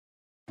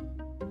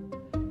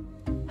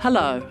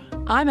Hello,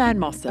 I'm Anne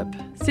Mossop,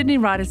 Sydney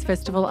Writers'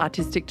 Festival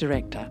Artistic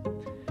Director.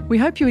 We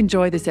hope you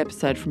enjoy this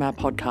episode from our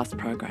podcast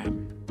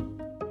program.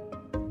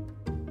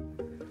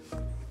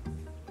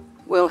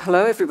 Well,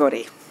 hello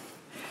everybody.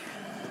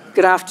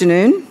 Good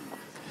afternoon.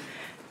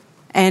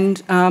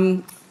 And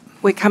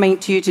we're coming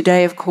to you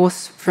today, of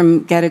course,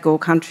 from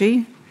Gadigal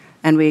country,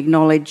 and we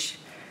acknowledge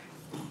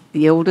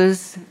the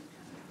elders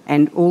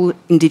and all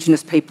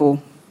Indigenous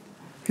people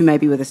who may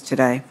be with us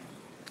today,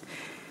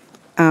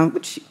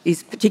 which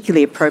is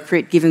particularly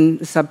appropriate given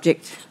the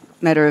subject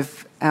matter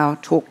of our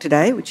talk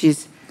today, which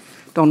is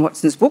Don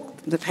Watson's book,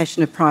 The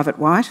Passion of Private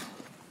White.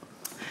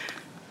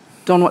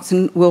 Don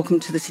Watson, welcome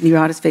to the Sydney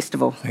Writers'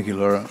 Festival. Thank you,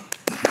 Laura.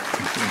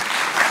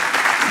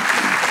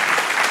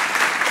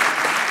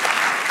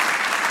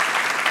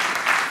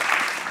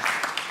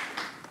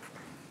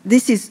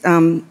 This is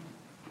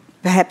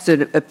perhaps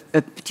a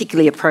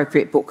particularly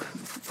appropriate book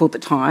for the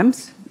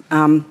times,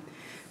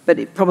 but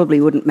it probably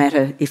wouldn't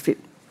matter if it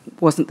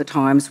wasn't the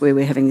times where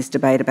we're having this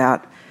debate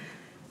about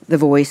the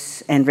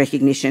voice and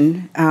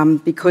recognition,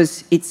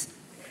 because it's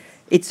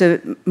a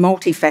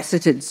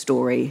multifaceted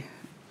story,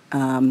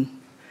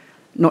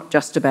 not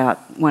just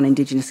about one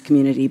Indigenous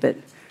community, but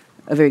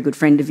a very good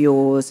friend of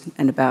yours,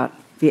 and about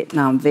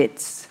Vietnam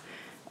vets.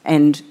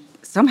 And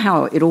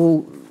somehow it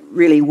all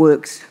really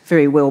works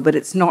very well, but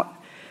it's not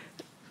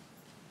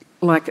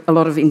like a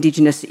lot of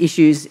Indigenous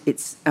issues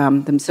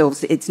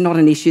themselves. It's not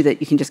an issue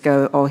that you can just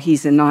go, oh,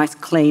 here's a nice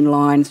clean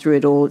line through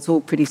it all. It's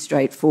all pretty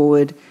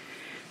straightforward.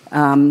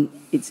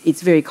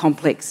 It's very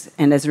complex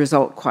and as a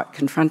result quite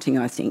confronting,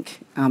 I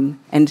think,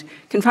 and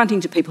confronting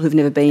to people who've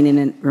never been in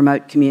a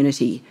remote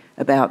community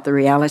about the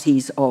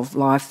realities of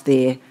life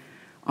there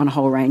on a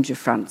whole range of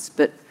fronts.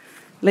 But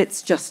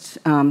let's just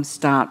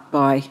start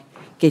by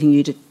getting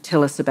you to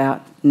tell us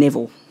about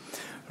Neville.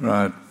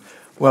 Right.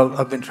 Well,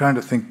 I've been trying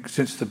to think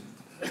since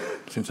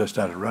I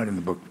started writing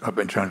the book. I've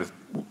been trying to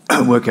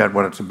work out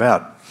what it's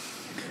about,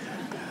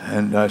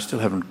 and I still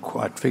haven't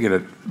quite figured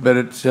it. But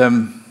it's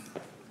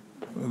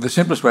the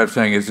simplest way of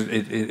saying it is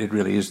it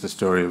really is the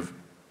story of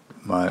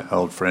my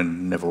old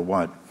friend Neville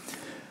White.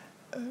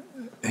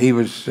 He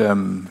was how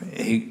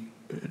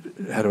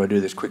do I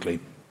do this quickly?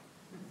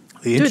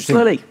 Do it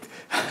slowly.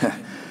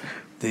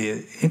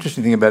 The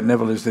interesting thing about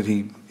Neville is that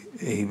he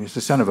was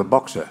the son of a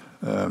boxer,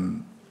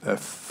 a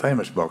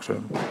famous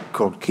boxer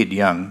called Kid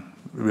Young,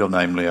 real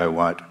name Leo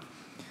White,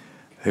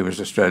 who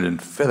was Australian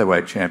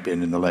featherweight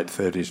champion in the late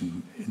 30s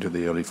and into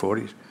the early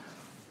 40s.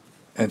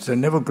 And so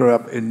Neville grew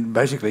up in,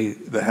 basically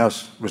the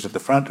house was at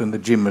the front and the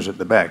gym was at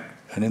the back.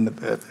 And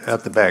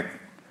out the back,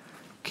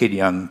 Kid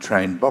Young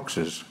trained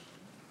boxers,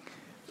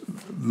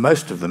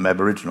 most of them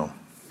Aboriginal,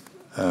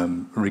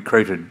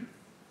 recruited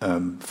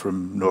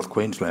from North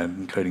Queensland,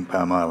 including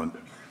Palm Island.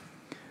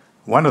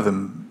 One of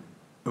them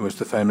was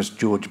the famous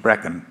George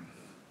Bracken.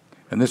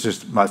 And this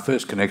is my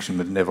first connection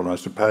with Neville, I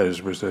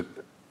suppose, was that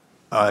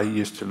I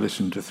used to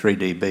listen to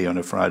 3DB on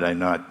a Friday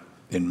night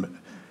in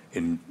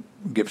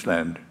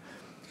Gippsland,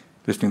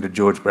 listening to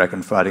George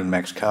Bracken fighting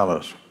Max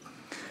Carlos.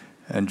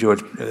 And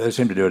they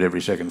seemed to do it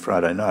every second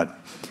Friday night.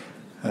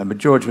 But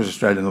George was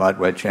Australian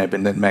lightweight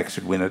champion, then Max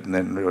would win it,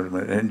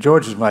 and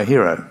George is my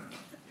hero.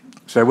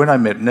 So when I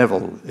met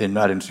Neville in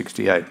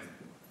 1968,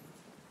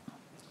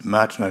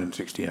 March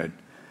 1968,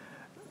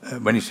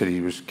 when he said he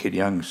was Kid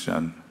Young's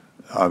son,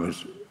 I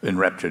was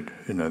enraptured.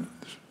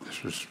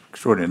 This was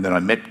extraordinary. And then I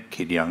met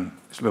Kid Young,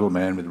 this little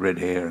man with red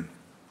hair and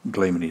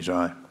gleam in his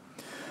eye,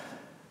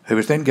 who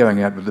was then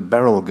going out with the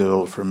barrel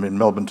girl from In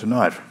Melbourne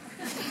Tonight.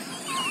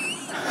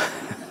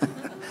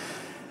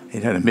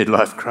 He'd had a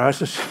midlife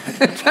crisis.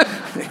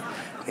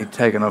 He'd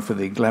taken off with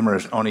the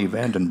glamorous Onnie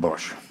van den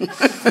Bosch.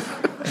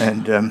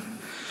 And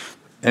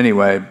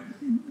anyway,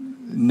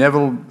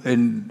 Neville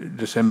in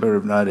December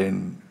of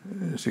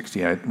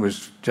 1968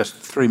 was just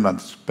 3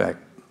 months back,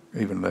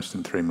 even less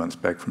than 3 months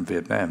back from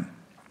Vietnam.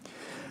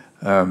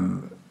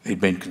 He'd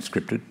been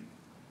conscripted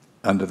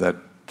under that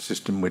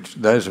system, which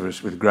those of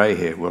us with grey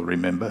hair will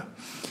remember,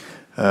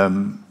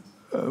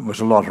 was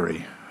a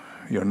lottery.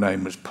 Your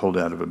name was pulled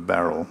out of a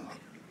barrel,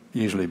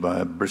 usually by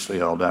a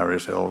bristly old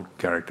RSL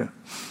character.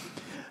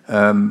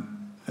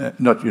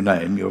 Not your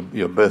name,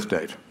 your birth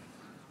date.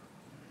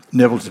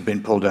 Neville's had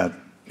been pulled out.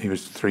 He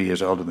was 3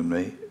 years older than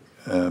me.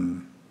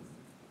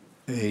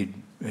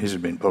 His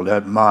had been pulled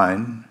out.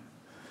 Mine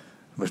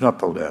was not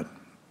pulled out.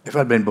 If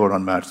I'd been born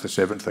on March the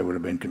 7th, I would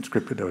have been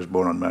conscripted. I was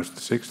born on March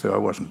the 6th, so I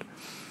wasn't.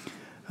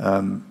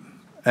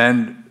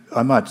 And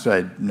I might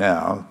say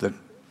now that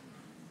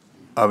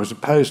I was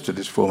opposed to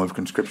this form of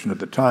conscription at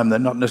the time, though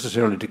not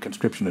necessarily to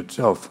conscription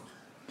itself.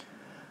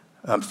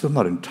 I'm still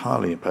not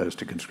entirely opposed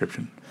to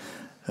conscription,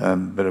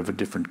 but of a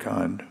different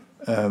kind.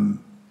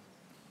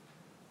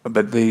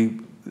 But the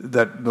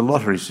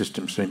lottery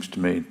system seems to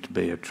me to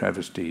be a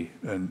travesty,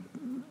 and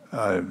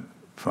I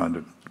find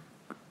it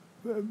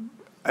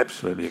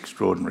absolutely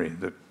extraordinary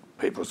that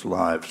people's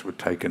lives were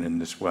taken in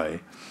this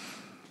way.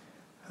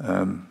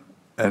 And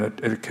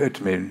it occurred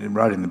to me in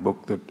writing the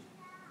book that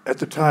at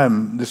the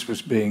time, this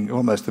was being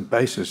almost the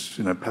basis,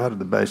 part of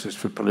the basis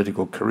for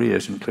political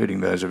careers, including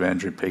those of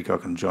Andrew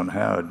Peacock and John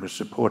Howard, was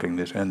supporting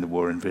this and the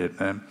war in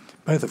Vietnam,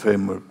 both of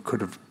whom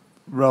could have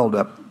rolled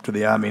up to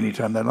the army any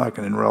time they like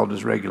and enrolled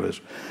as regulars,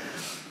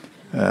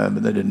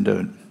 but they didn't do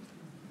it.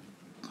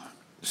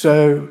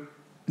 So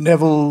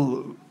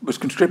Neville was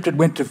conscripted,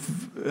 went to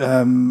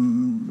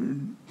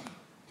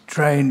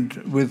trained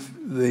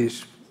with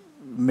these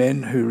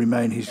men who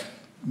remain his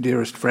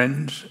dearest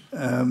friends,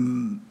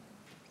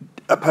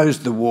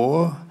 opposed the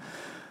war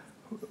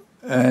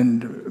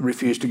and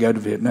refused to go to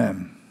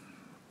Vietnam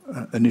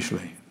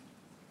initially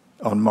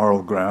on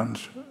moral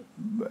grounds,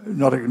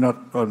 not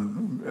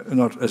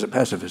as a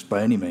pacifist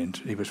by any means.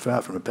 He was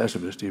far from a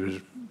pacifist. He was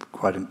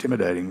quite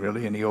intimidating,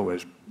 really, and he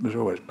was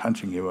always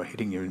punching you or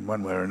hitting you in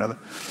one way or another.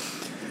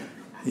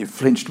 You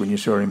flinched when you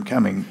saw him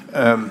coming.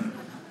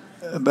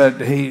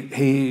 But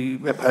he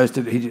opposed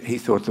it. He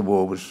thought the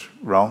war was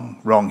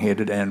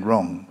wrong-headed and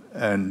wrong.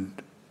 And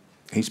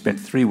he spent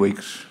 3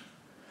 weeks,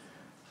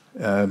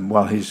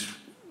 while his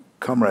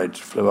comrades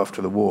flew off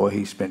to the war,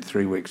 he spent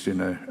 3 weeks in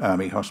an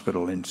army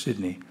hospital in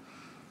Sydney.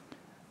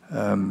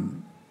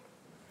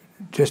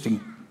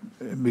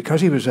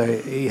 Because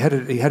he had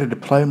a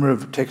diploma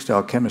of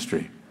textile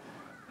chemistry,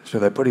 so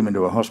they put him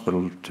into a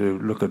hospital to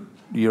look at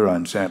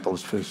urine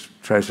samples for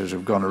traces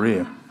of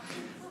gonorrhea,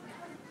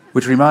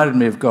 which reminded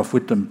me of Gough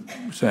Whitlam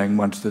saying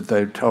once that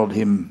they told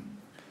him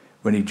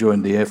when he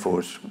joined the Air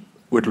Force,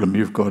 "Whitlam,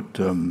 you've got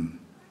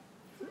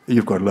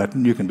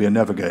Latin, you can be a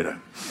navigator."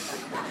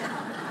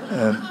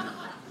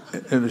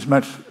 It was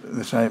much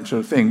the same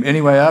sort of thing.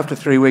 Anyway, after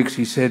 3 weeks,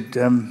 he said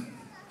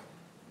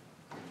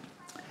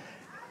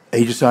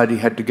he decided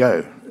he had to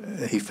go.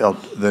 He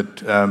felt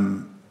that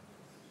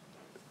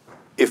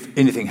if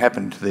anything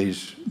happened to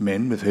these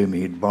men with whom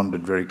he had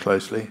bonded very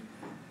closely,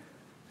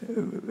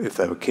 if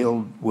they were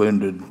killed,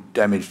 wounded,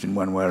 damaged in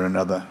one way or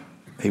another,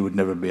 he would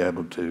never be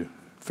able to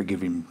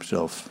forgive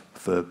himself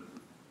for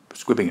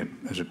squibbing it,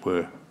 as it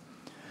were.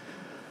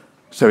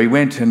 So he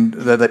went, and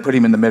they put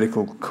him in the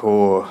medical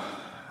corps.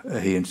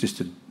 He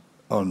insisted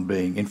on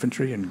being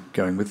infantry and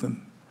going with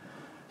them,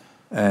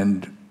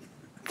 and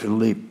to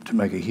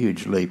make a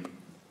huge leap.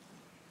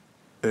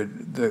 That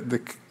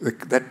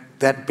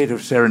bit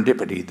of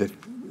serendipity that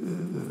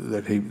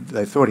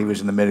they thought he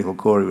was in the medical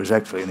corps, he was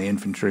actually in the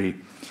infantry,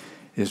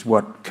 is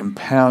what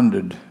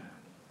compounded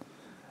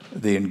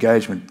the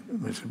engagement.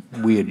 It's a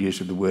weird use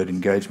of the word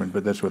engagement,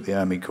 but that's what the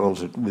army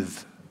calls it,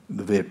 with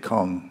the Viet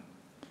Cong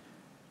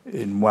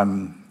in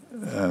one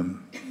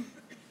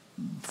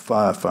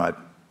firefight.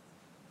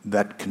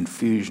 That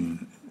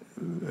confusion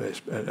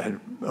had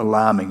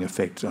alarming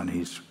effects on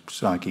his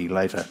psyche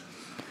later.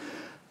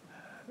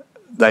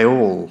 They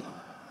all,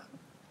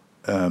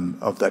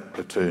 of that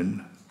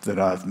platoon that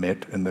I've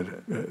met and that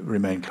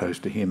remain close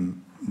to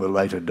him, were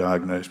later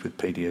diagnosed with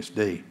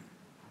PTSD,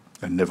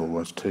 and Neville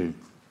was too.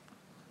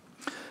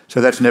 So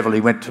that's Neville.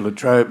 He went to La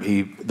Trobe.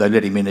 They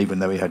let him in even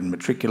though he hadn't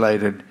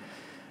matriculated.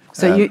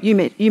 So you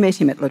met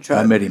him at La Trobe?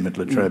 I met him at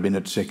La Trobe in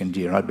its second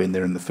year. I'd been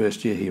there in the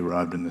first year. He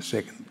arrived in the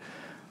second.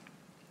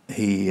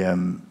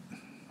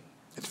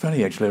 It's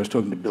funny, actually, I was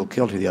talking to Bill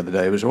Kelty the other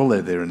day. He was all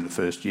there in the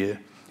first year.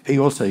 He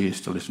also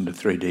used to listen to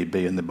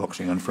 3DB and the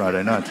boxing on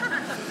Friday nights.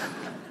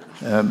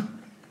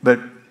 But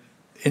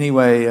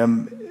anyway,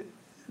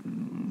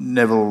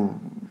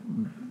 Neville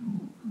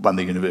won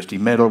the university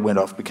medal, went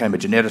off, became a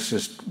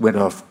geneticist, went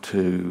off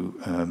to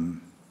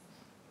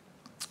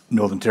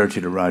Northern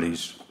Territory to write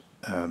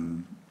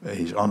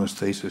his honours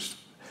thesis.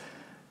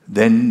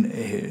 Then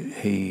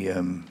he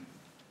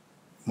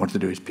wanted to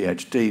do his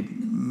PhD,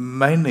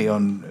 mainly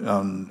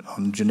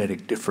on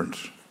genetic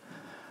difference.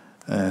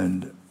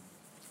 And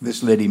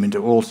this led him into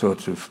all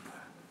sorts of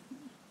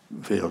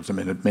fields. I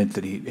mean, it meant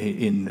that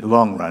in the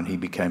long run, he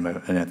became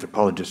an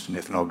anthropologist, an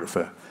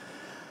ethnographer,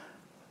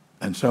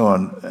 and so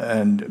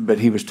on. But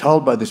he was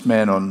told by this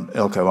man on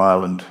Elcho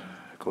Island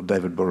called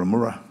David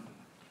Burramura,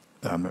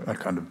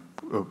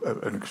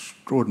 an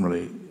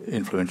extraordinarily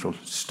influential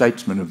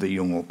statesman of the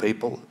Yolngu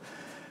people,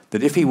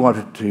 that if he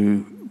wanted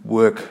to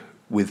work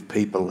with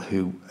people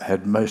who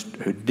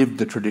lived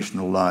the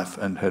traditional life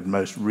and had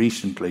most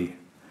recently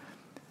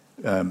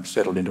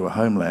settled into a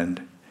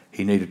homeland,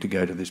 he needed to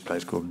go to this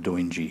place called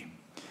Doinji.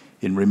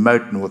 In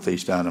remote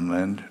northeast Arnhem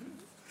Land,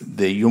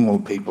 they're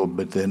Yolngu people,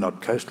 but they're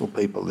not coastal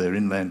people, they're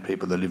inland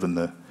people. They live in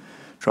the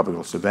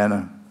tropical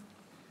savanna,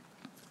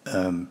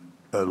 a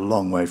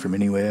long way from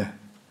anywhere.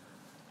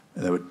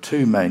 And there were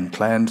two main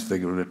clans, the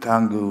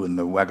Rutangu and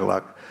the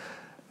Wagalak,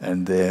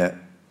 and their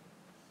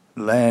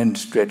land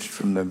stretched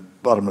from the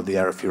bottom of the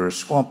Arafura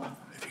swamp,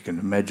 if you can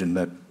imagine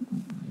that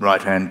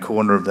right-hand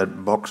corner of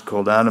that box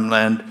called Arnhem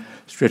Land,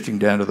 stretching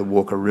down to the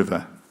Walker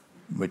River,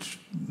 which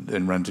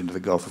then runs into the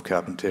Gulf of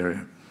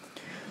Carpentaria.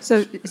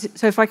 So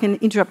if I can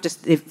interrupt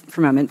just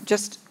for a moment,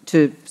 just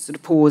to sort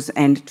of pause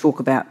and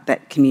talk about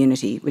that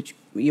community, which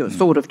you're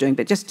sort of doing,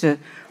 but just to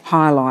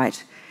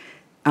highlight,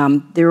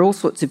 there are all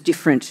sorts of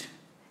different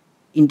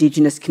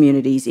Indigenous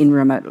communities in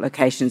remote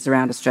locations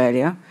around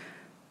Australia,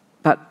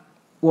 but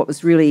what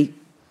was really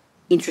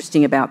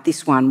interesting about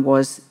this one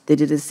was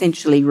that it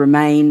essentially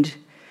remained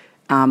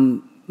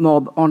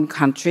mob on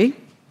country.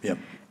 Yep.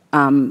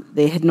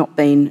 There had not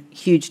been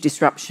huge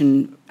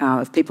disruption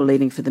of people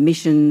leaving for the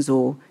missions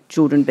or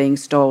children being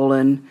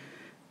stolen.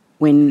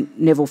 When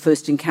Neville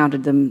first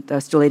encountered them, they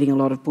were still eating a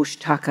lot of bush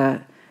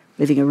tucker,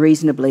 living a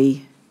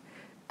reasonably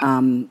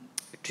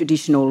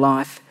traditional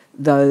life,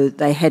 though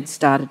they had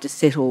started to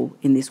settle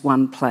in this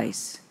one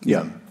place.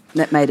 Yeah.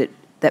 That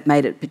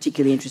made it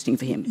particularly interesting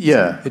for him.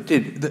 Yeah, it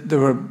did.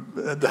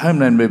 The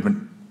homeland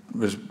movement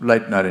was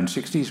late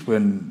 1960s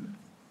when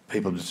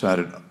people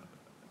decided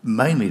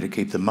mainly to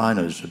keep the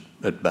miners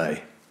at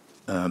bay,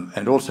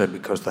 and also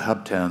because the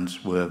hub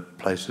towns were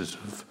places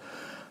of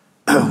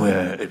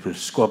where it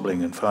was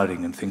squabbling and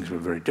fighting and things were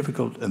very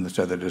difficult, and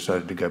so they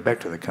decided to go back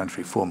to the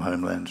country, form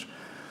homelands.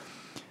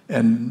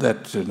 And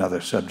that's another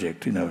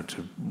subject, to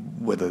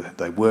whether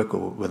they work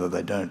or whether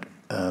they don't.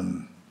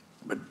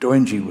 But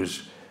Doinji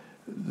was...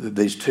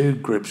 These two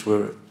groups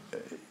were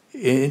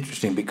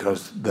interesting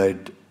because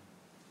they'd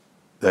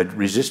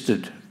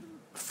resisted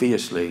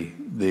fiercely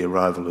the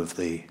arrival of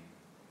the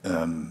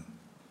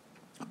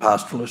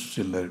pastoralists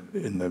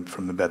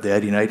from about the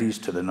 1880s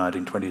to the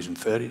 1920s and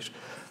 30s.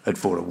 They'd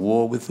fought a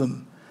war with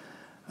them.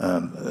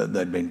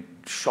 They'd been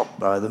shot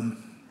by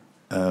them.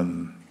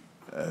 An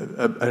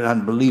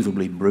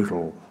unbelievably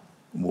brutal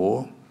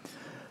war.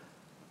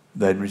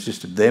 They'd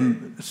resisted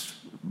them.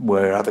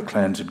 Where other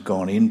clans had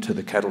gone into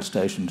the cattle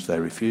stations, they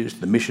refused.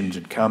 The missions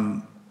had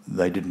come,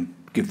 they didn't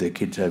give their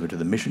kids over to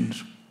the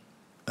missions.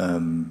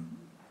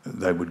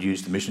 They would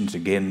use the missions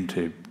again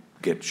to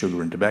get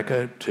sugar and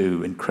tobacco,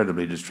 two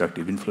incredibly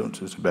destructive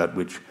influences about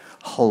which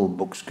whole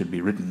books could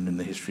be written in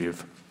the history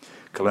of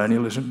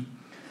colonialism.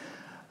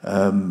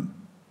 But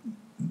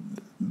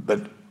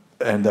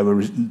they were,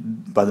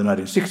 by the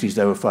 1960s,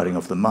 they were fighting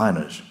off the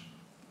miners.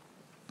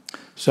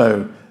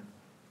 So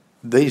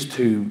these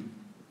two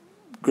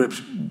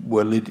groups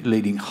were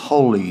leading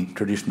wholly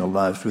traditional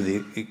lives,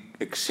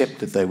 except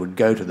that they would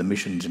go to the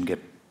missions and get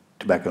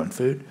tobacco and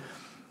food,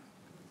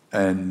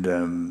 and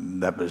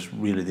that was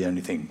really the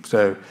only thing.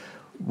 So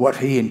what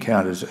he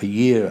encounters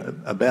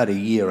about a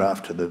year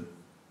after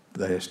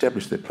they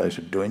established their place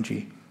at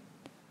Doinji,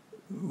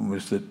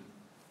 was that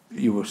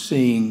you were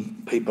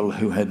seeing people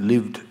who had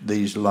lived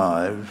these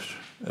lives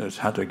as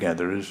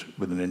hunter-gatherers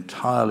with an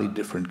entirely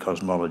different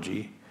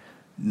cosmology,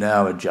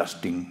 now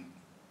adjusting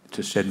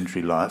to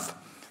sedentary life.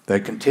 They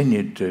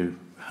continued to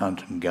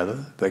hunt and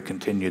gather. They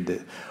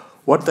continued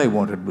what they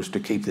wanted was to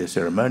keep their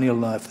ceremonial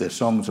life, their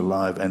songs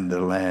alive, and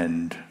their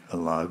land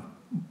alive.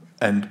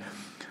 And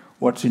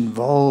what's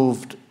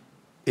involved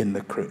in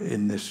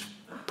this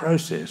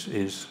process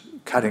is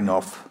cutting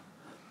off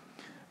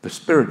the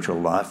spiritual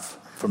life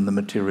from the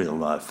material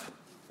life,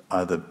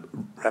 either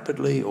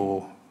rapidly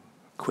or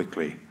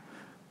quickly,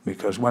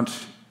 because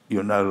once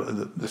you know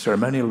the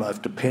ceremonial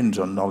life depends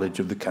on knowledge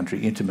of the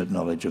country, intimate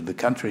knowledge of the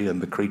country and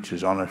the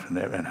creatures on it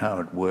and how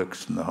it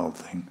works and the whole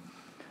thing.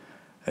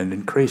 And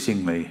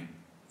increasingly,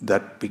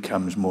 that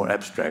becomes more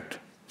abstract.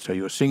 So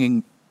you're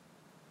singing,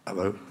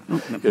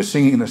 you're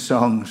singing the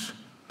songs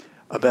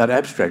about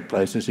abstract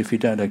places if you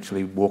don't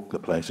actually walk the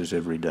places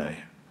every day.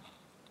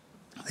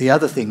 The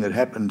other thing that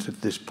happens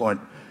at this point,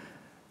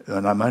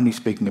 and I'm only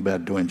speaking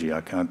about Doinji,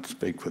 I can't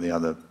speak for the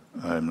other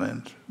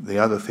homelands. The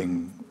other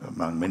thing,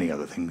 among many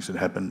other things that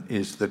happened,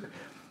 is that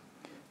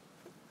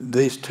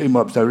these two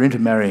mobs, they were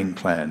intermarrying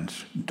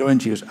clans.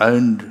 Doinji was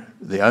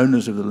the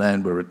owners of the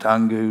land were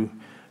Ratangu,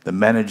 the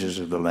managers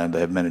of the land, they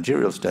have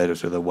managerial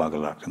status, are the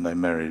Wagaluk, and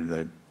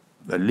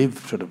they live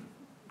sort of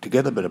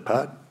together but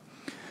apart.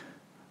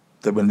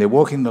 That when they're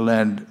walking the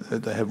land,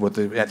 they have what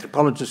the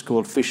anthropologists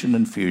call fission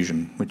and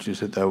fusion, which is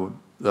that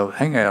they'll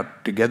hang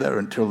out together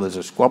until there's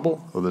a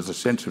squabble or there's a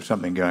sense of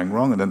something going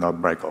wrong, and then they'll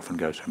break off and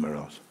go somewhere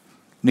else.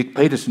 Nick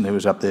Peterson, who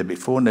was up there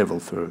before Neville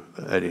for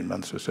 18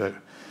 months or so,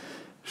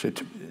 said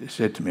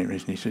to me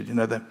recently, he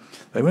said,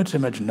 they weren't so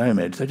much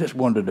nomads, they just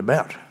wandered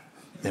about,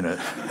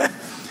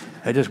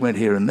 They just went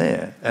here and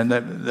there, and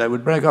they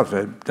would break off.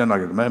 They don't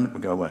like it at the moment,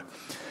 and go away.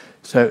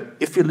 So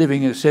if you're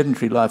living a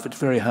sedentary life, it's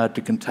very hard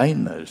to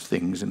contain those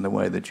things in the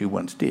way that you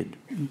once did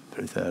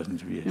through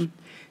thousands of years.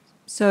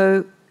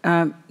 So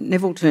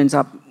Neville turns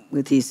up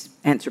with his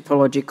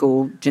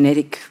anthropological,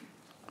 genetic,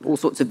 all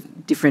sorts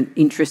of different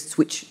interests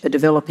which are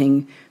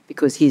developing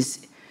because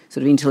his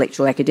sort of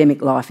intellectual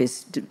academic life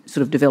is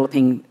sort of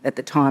developing at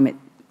the time it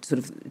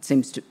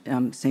seems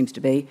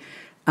to be.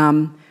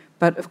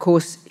 But of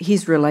course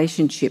his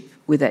relationship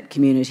with that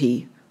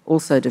community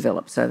also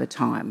develops over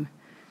time.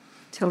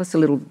 Tell us a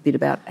little bit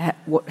about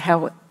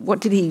what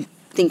did he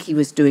think he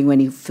was doing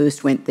when he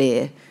first went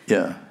there?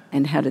 Yeah.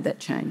 And how did that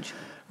change?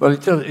 Well,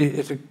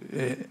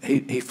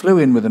 he flew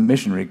in with a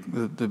missionary,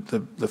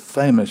 the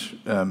famous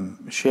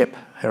Shep,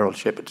 Harold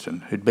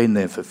Shepherdson, who'd been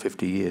there for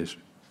 50 years,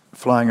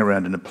 flying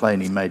around in a plane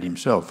he made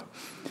himself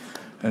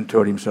and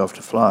taught himself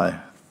to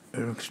fly.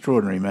 An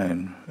extraordinary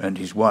man, and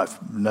his wife,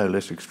 no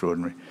less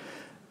extraordinary.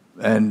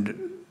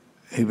 And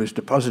he was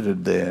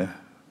deposited there,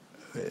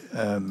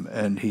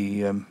 and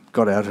he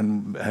got out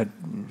and had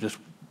just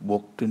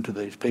walked into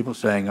these people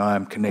saying, I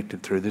am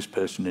connected through this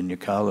person in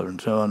Yirrkala and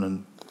so on,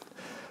 and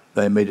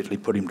they immediately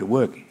put him to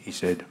work, he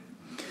said.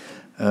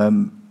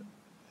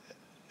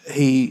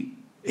 He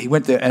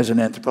went there as an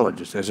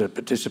anthropologist, as a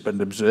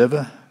participant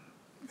observer,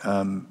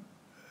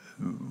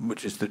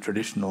 which is the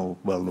traditional,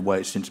 well, the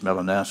way since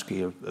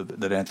Malinowski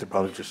that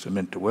anthropologists are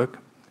meant to work.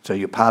 So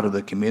you're part of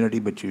the community,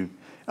 but you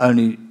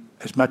only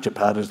as much a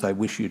part as they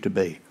wish you to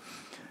be.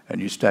 And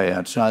you stay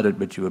outside it,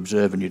 but you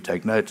observe and you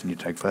take notes and you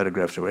take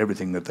photographs of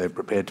everything that they're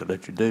prepared to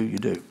let you do, you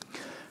do.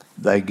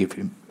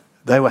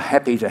 They were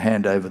happy to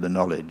hand over the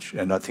knowledge,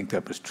 and I think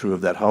that was true of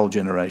that whole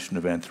generation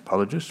of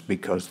anthropologists,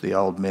 because the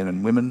old men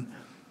and women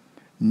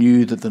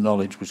knew that the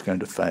knowledge was going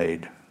to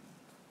fade.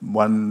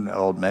 One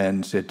old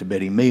man said to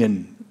Betty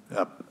Meehan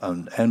up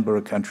on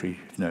Anborough country,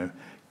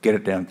 get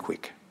it down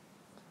quick.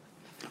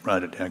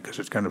 Write it down, because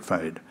it's going to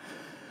fade.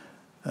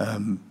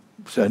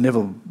 So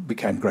Neville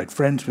became great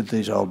friends with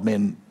these old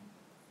men,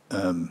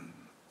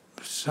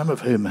 some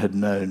of whom had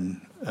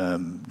known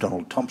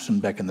Donald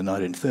Thompson back in the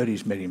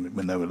 1930s, met him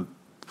when they were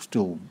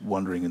still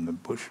wandering in the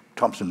bush.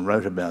 Thompson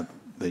wrote about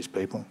these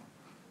people.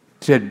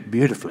 He said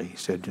beautifully, he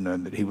said,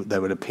 that they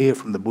would appear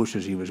from the bush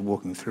as he was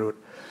walking through it.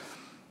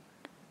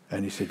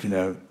 And he said,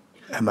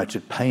 how much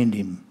it pained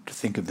him to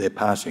think of their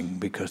passing,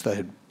 because they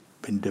had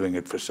been doing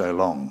it for so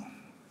long.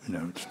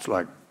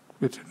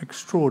 It's an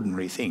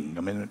extraordinary thing.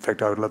 I mean, in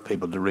fact, I would love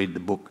people to read the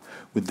book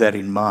with that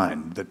in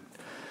mind, that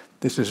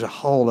this is a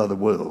whole other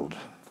world,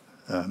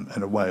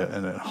 and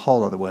a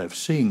whole other way of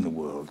seeing the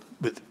world,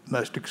 with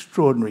most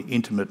extraordinary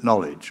intimate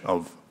knowledge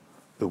of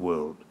the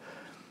world,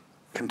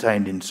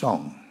 contained in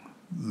song,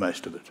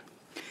 most of it.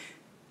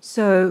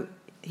 So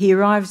he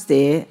arrives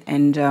there,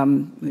 and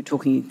we were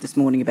talking this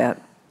morning about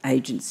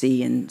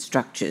agency and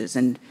structures,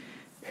 and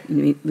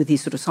with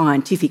his sort of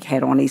scientific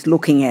hat on, he's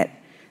looking at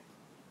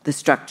the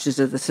structures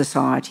of the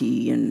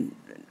society and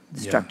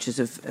the structures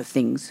of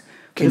things.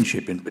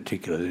 Kinship in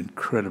particular,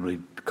 incredibly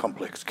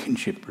complex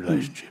kinship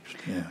relationships.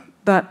 Yeah.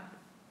 But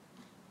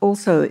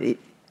also,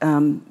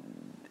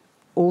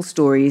 all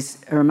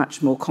stories are a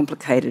much more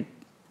complicated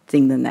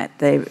thing than that.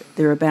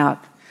 They're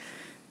about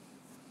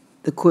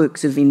the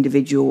quirks of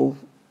individual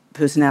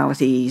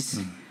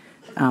personalities,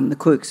 the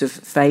quirks of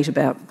fate,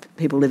 about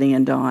people living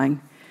and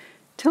dying.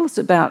 Tell us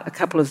about a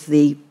couple of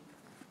the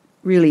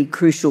really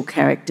crucial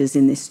characters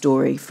in this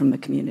story from the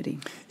community.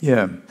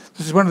 Yeah,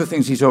 this is one of the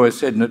things he's always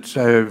said, and it's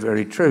so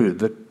very true,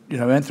 that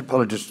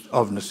anthropologists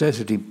of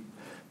necessity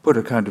put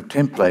a kind of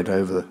template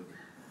over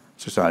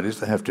societies.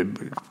 They have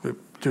to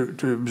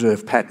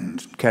observe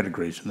patterns and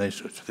categories and these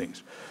sorts of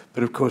things.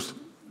 But of course,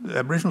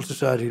 Aboriginal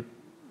society,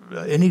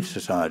 any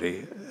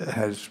society,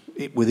 has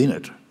within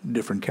it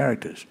different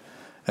characters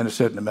and a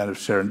certain amount of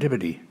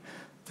serendipity.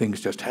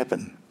 Things just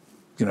happen.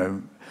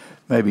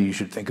 Maybe you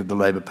should think of the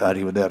Labor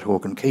Party without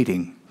Hawke and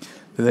Keating.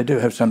 But they do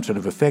have some sort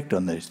of effect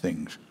on these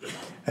things.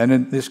 And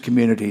in this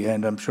community,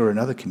 and I'm sure in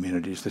other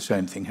communities, the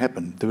same thing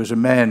happened. There was a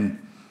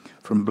man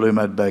from Blue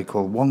Mud Bay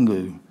called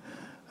Wongu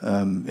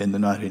in the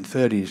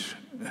 1930s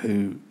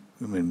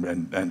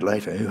and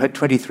later, who had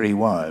 23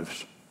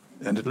 wives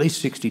and at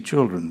least 60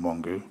 children,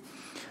 Wongu.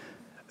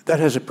 That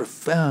has a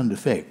profound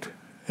effect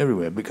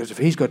everywhere, because if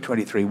he's got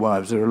 23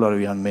 wives, there are a lot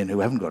of young men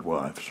who haven't got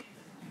wives,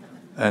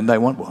 and they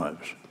want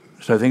wives.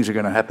 So things are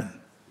going to happen.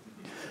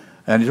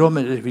 And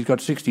if he's got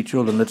 60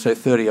 children, let's say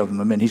 30 of them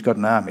are men, he's got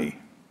an army.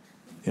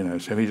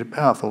 So he's a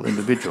powerful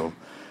individual.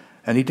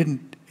 And he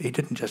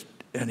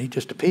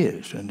just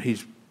appears.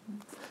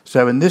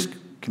 So in this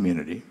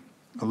community,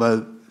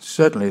 although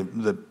certainly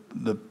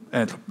the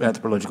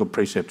anthropological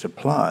precepts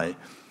apply,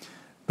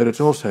 but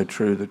it's also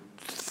true that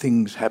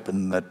things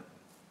happen that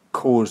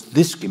cause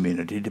this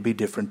community to be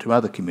different to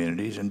other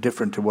communities and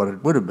different to what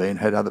it would have been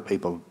had other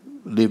people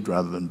lived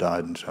rather than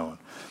died and so on.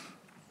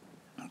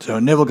 So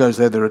when Neville goes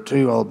there are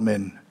two old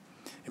men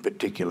in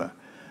particular,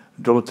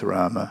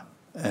 Dulatarama,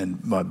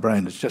 and my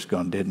brain has just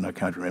gone dead and I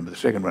can't remember the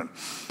second one,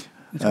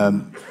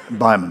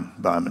 Byman.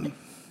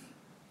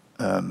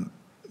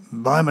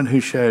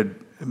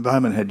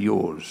 Byman had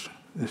yaws,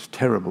 this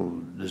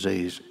terrible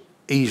disease,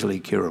 easily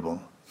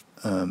curable.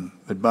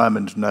 But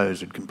Byman's nose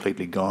had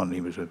completely gone.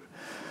 He was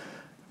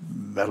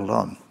battled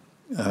on.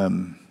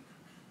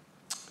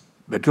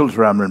 But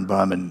Dulatarama and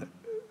Byman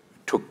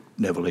took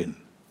Neville in,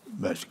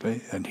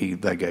 basically, and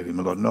they gave him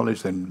a lot of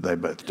knowledge. Then they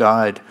both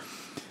died,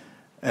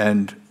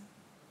 and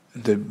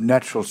the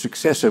natural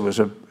successor was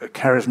a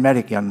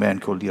charismatic young man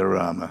called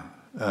Yirrkala,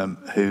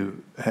 who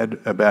had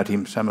about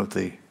him some of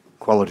the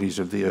qualities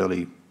of the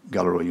early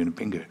Galarrwuy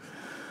Yunupingu.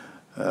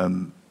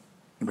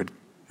 But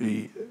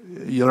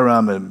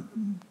Yirrkala,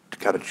 to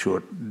cut it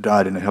short,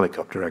 died in a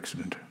helicopter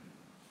accident,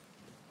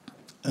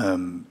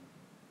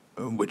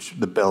 which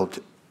the Bell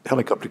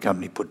Helicopter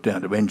Company put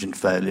down to engine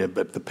failure,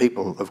 but the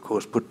people, of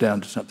course, put down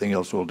to something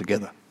else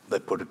altogether. They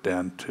put it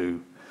down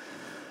to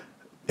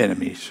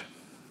enemies.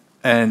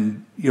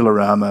 And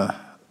Yirrkala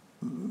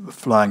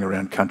flying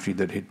around country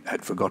that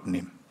had forgotten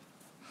him.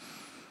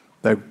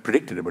 They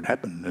predicted it would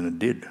happen, and it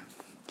did.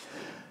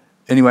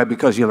 Anyway,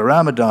 because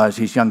Yirrkala dies,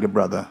 his younger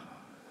brother,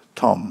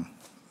 Tom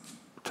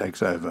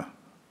takes over.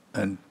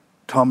 And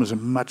Tom is a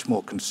much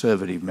more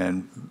conservative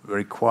man,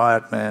 very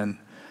quiet man,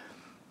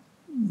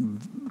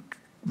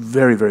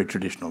 very, very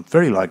traditional,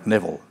 very like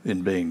Neville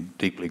in being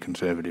deeply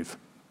conservative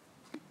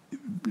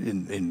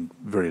in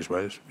various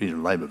ways. He's a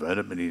Labor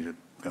voter, but he's a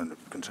kind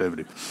of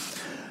conservative.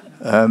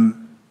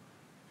 And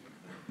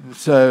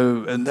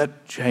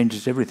that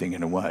changes everything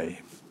in a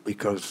way,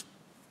 because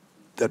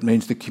that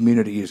means the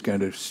community is going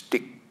to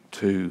stick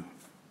to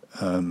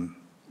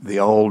the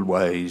old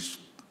ways,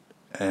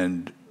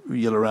 and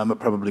Yilarama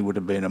probably would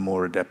have been a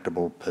more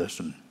adaptable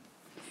person.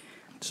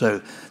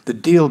 So the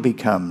deal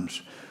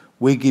becomes,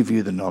 we give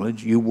you the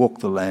knowledge, you walk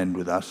the land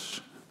with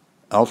us,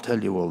 I'll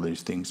tell you all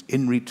these things.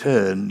 In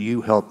return,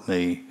 you help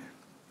me,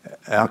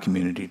 our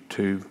community,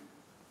 to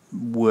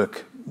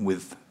work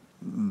with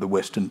the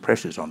Western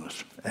pressures on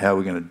us. How are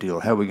we going to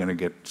deal? How are we going to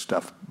get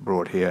stuff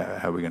brought here?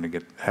 How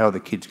are the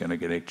kids going to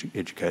get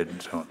educated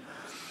and so on?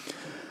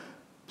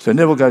 So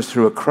Neville goes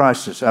through a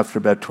crisis after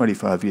about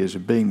 25 years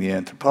of being the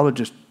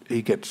anthropologist.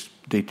 He gets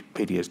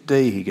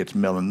PTSD, he gets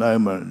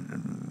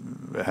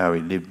melanoma. How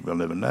he lived, we'll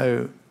never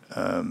know.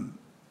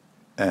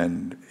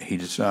 And he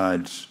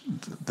decides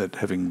that,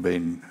 having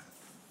been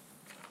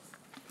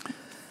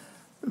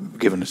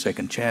given a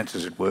second chance,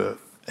 as it were,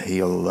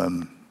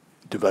 he'll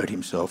devote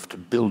himself to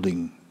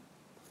building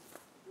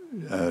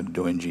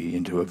Doenji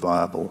into a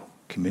viable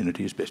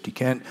community as best he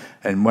can.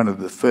 And one of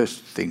the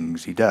first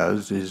things he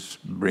does is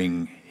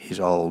bring his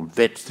old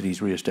vets that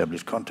he's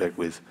re-established contact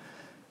with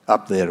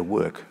up there to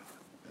work.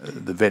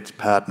 The vets'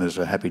 partners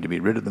are happy to be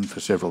rid of them for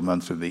several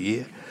months of the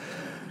year,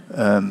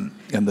 and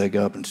they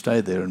go up and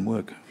stay there and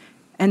work.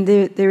 And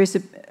there is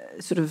a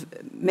sort of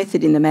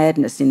method in the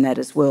madness in that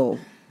as well.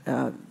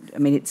 I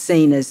mean, it's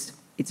seen as,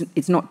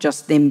 it's not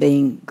just them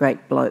being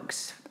great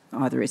blokes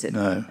either, is it?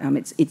 No.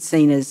 It's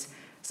seen as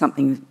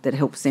something that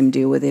helps them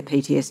deal with their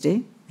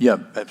PTSD? Yeah,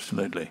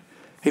 absolutely.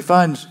 He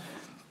finds,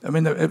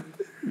 Neville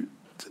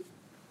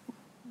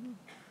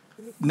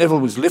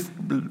was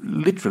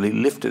literally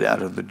lifted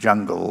out of the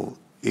jungle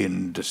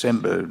in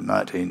December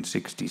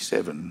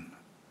 1967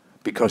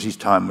 because his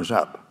time was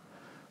up,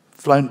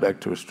 flown back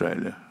to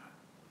Australia,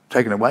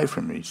 taken away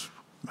from his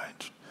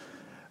mates,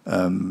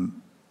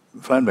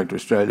 flown back to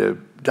Australia,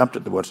 dumped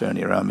at the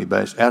Watsonia Army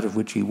Base, out of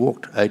which he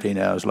walked 18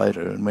 hours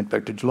later and went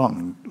back to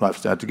Geelong. Life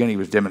starts again. He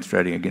was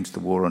demonstrating against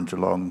the war on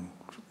Geelong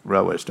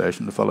railway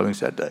station the following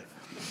Saturday.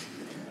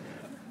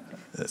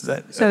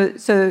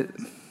 So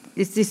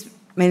it's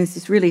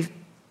this really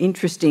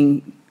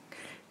interesting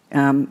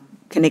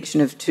connection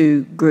of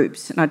two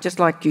groups, and I'd just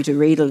like you to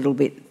read a little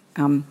bit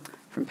from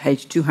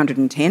page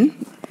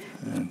 210.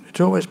 It's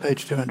always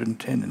page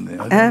 210 in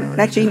there.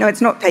 Actually, no,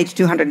 it's not page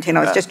 210. I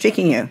was just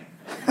tricking you.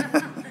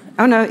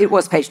 Oh, no, it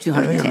was page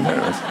 210.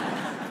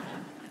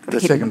 The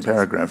second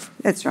paragraph.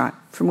 That's right,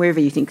 from wherever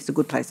you think is a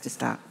good place to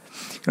start.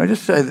 Can I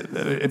just say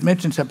that it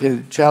mentions up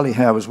here Charlie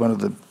Howe was one of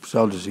the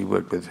soldiers he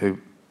worked with who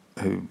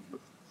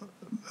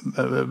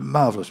a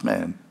marvellous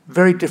man,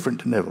 very different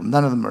to Neville.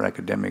 None of them are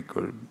academic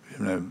or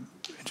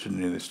interested in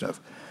any of this stuff.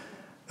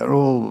 They're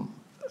all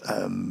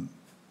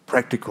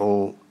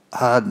practical,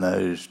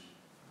 hard-nosed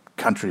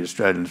country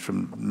Australians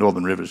from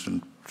Northern Rivers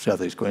and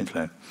southeast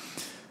Queensland.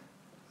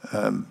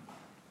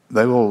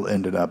 They all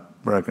ended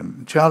up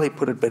broken. Charlie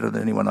put it better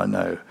than anyone I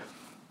know.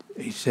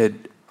 He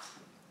said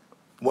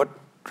what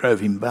drove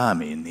him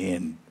balmy in the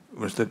end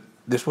was that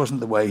this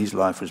wasn't the way his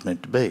life was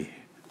meant to be.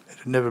 It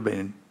had never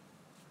been.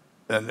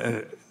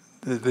 And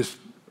this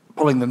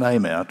pulling the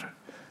name out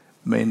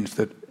means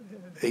that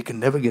he can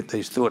never get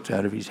these thoughts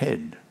out of his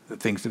head, the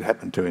things that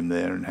happened to him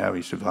there and how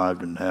he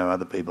survived and how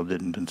other people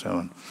didn't and so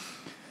on.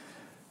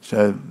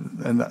 So,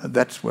 and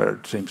that's where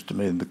it seems to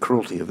me the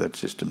cruelty of that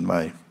system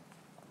lay.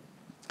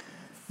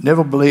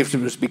 Neville believes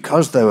it was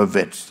because they were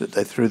vets that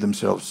they threw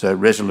themselves so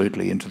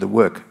resolutely into the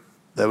work.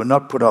 They were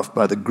not put off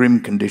by the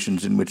grim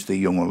conditions in which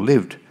the Yolngu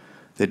lived,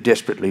 their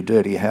desperately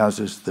dirty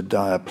houses, the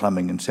dire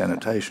plumbing and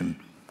sanitation.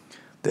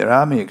 Their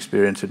army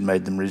experience had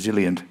made them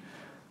resilient.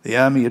 The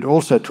army had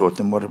also taught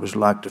them what it was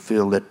like to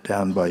feel let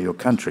down by your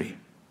country.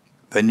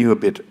 They knew a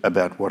bit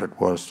about what it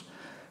was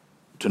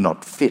to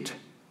not fit.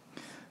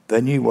 They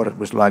knew what it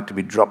was like to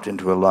be dropped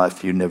into a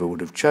life you never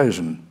would have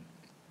chosen.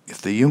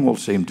 If the Yolngu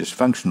seemed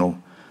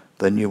dysfunctional,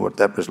 they knew what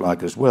that was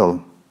like as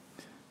well.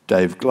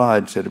 Dave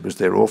Glyde said it was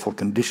their awful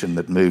condition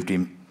that moved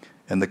him,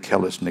 and the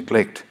callous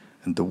neglect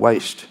and the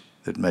waste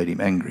that made him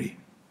angry.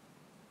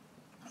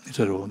 Is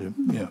that all?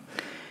 Yeah.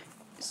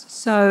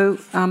 So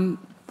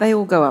they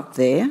all go up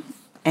there,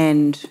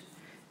 and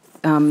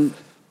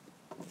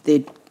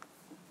they're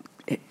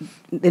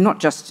not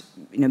just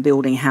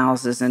building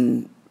houses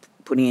and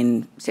putting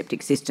in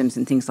septic systems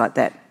and things like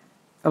that.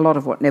 A lot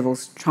of what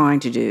Neville's trying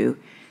to do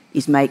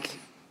is make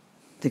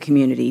the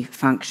community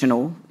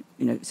functional,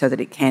 so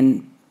that it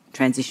can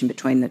transition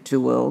between the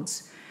two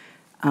worlds.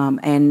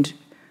 And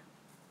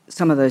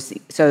some of those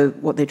things, so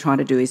what they're trying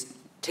to do is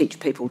teach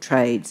people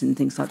trades and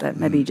things like that.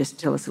 Maybe just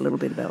tell us a little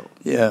bit about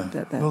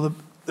that. Well,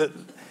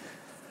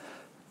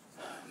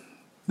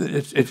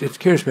 it's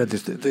curious about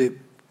this.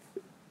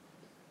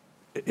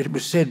 it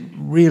was said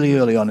really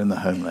early on in the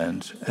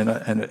homelands,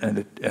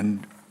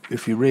 and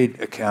if you read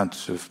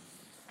accounts of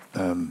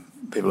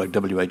people like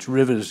W.H.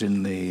 Rivers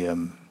in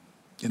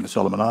the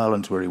Solomon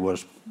Islands, where he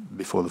was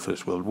before the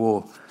First World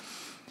War,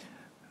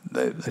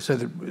 they say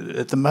that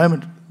at the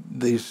moment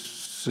these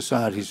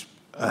societies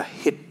are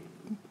hit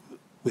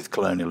with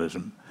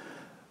colonialism,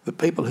 the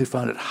people who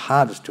find it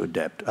hardest to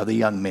adapt are the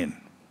young men.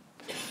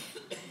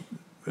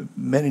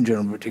 Men in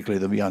general,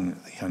 particularly the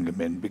younger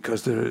men,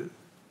 because the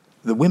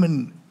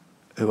women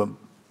who are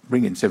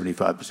bringing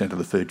 75% of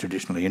the food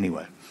traditionally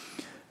anyway,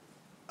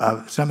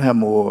 are somehow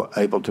more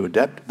able to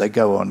adapt. They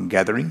go on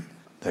gathering,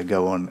 they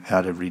go on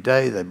out every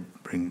day, they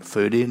bring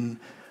food in,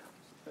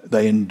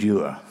 they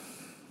endure.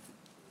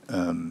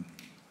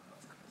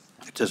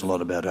 It says a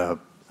lot about our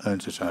own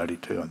society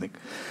too, I think.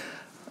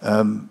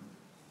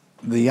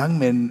 The young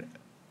men,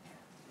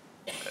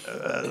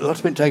 a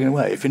lot's been taken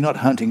away. If you're not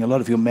hunting, a lot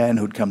of your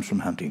manhood comes from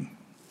hunting.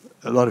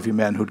 A lot of your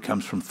manhood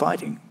comes from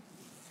fighting.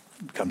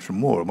 It comes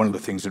from war. One of the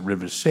things that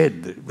Rivers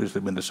said was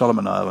that when the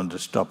Solomon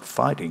Islanders stopped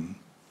fighting,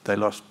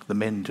 the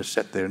men just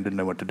sat there and didn't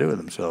know what to do with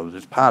themselves.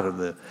 It's part of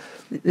the...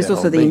 There's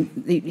also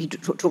he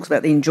talks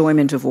about the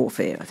enjoyment of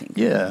warfare, I think.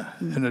 Yeah,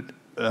 and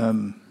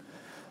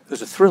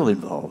there's a thrill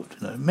involved.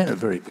 You know, men are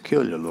very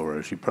peculiar, Laura,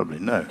 as you probably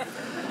know.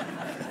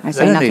 They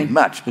don't need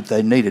much, but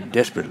they need it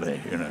desperately,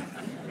 you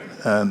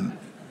know.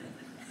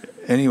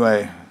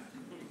 Anyway,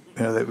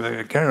 you know,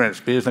 they carry around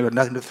spears, they've got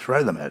nothing to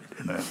throw them at,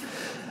 you know.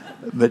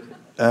 But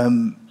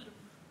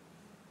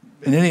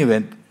in any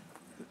event,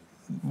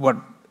 what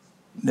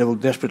Neville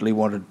desperately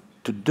wanted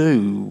to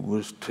do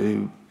was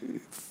to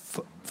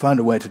find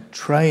a way to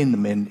train the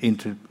men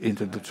into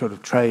the sort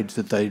of trades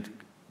that they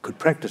could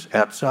practice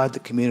outside the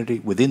community,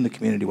 within the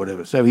community,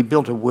 whatever. So he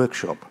built a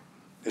workshop,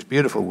 this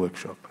beautiful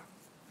workshop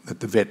that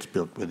the vets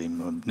built with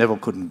him. Neville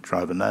couldn't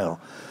drive a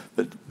nail,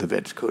 but the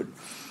vets could.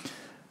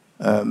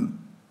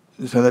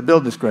 So they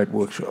built this great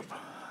workshop,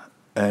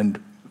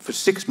 and for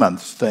 6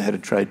 months they had a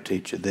trade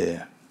teacher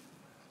there.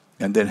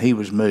 And then he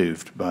was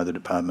moved by the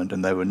department,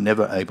 and they were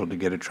never able to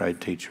get a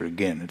trade teacher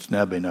again. It's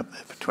now been up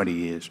there for 20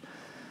 years,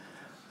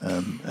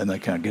 and they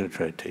can't get a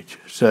trade teacher.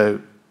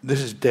 So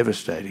this is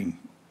devastating.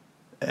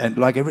 And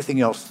like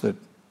everything else that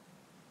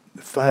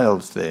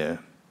fails there,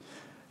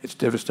 it's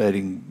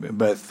devastating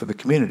both for the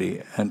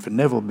community and for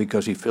Neville,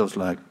 because he feels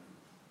like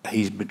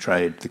he's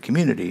betrayed the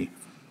community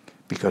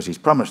because he's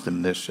promised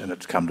them this and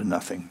it's come to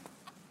nothing.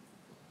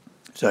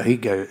 So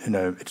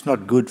it's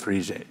not good for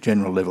his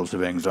general levels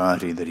of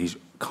anxiety that he's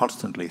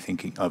constantly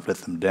thinking, I've let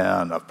them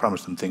down, I've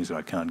promised them things that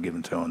I can't give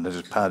and so on. This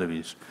is part of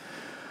his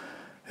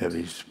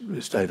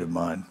state of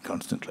mind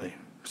constantly.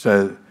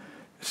 So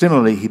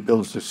similarly, he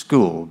builds a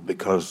school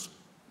because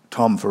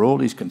Tom, for all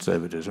his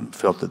conservatism,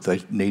 felt that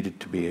they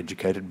needed to be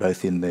educated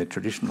both in their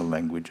traditional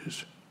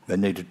languages. They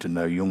needed to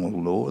know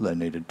Yolngu law, they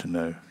needed to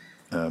know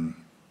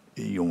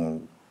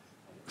Yolngu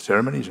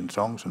ceremonies and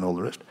songs and all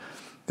the rest.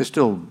 They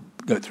still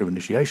go through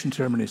initiation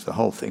ceremonies, the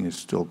whole thing is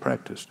still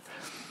practiced.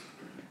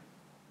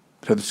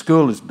 So the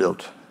school is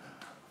built.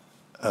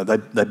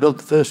 They built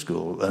the first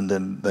school, and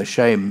then they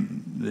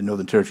shame the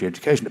Northern Territory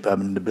Education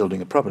Department into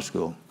building a proper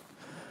school.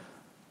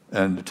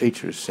 And the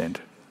teacher is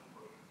sent.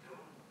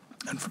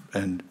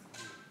 And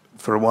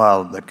for a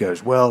while that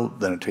goes well,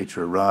 then a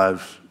teacher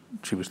arrives.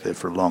 She was there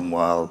for a long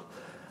while.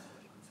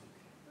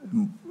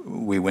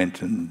 We went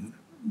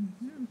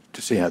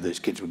to see how these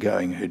kids were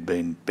going, who'd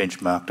been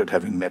benchmarked at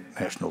having met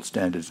national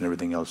standards and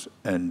everything else,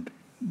 and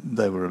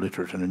they were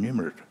illiterate and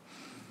enumerate.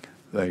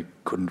 They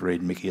couldn't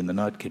read Mickey in the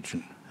Night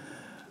Kitchen.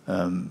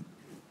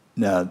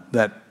 Now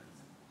that,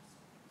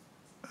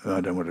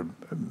 I don't want to,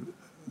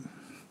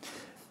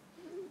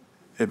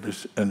 it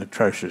was an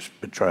atrocious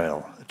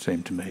betrayal, it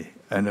seemed to me.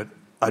 And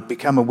I'd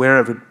become aware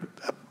of it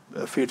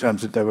a few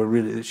times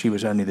that she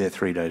was only there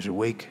 3 days a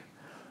week,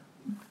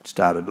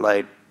 started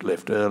late,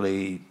 left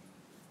early.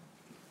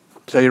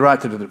 So you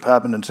write to the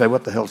department and say,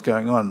 what the hell's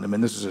going on? I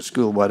mean, this is a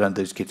school, why don't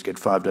these kids get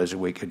 5 days a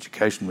week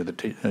education with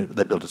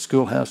they built a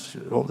schoolhouse,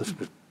 all this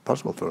was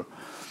possible for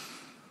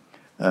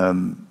her.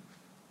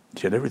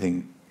 She had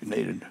everything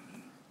needed.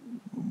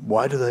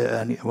 Why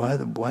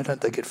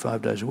don't they get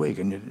 5 days a week?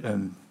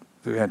 And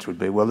the answer would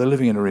be, well, they're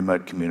living in a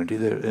remote community,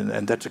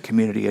 and that's a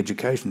community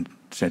education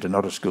centre,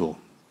 not a school.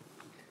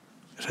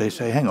 So you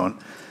say, hang on,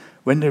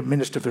 when the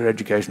Minister for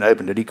Education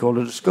opened it, he called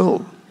it a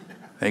school.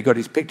 And he got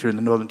his picture in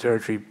the Northern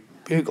Territory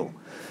Bugle.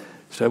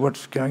 So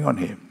what's going on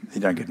here?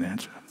 You don't get an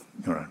answer.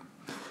 All right.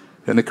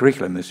 And the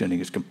curriculum they're sending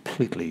is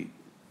completely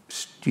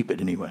stupid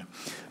anyway.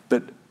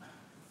 But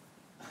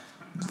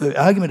the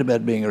argument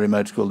about being a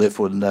remote school,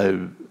 therefore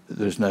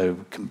there's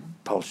no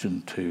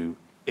compulsion to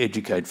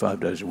educate 5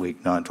 days a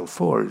week, 9 till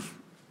 4,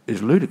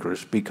 is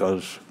ludicrous,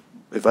 because,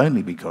 if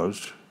only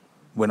because,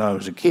 when I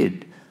was a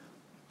kid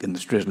in the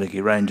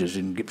Strzelecki Ranges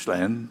in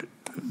Gippsland,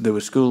 there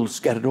were schools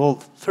scattered all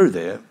through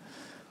there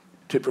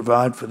to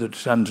provide for the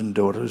sons and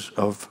daughters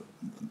of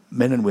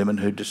men and women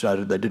who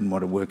decided they didn't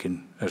want to work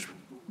as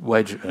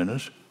wage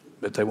earners,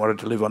 but they wanted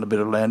to live on a bit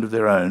of land of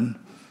their own.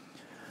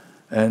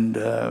 And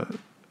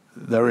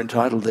they were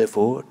entitled,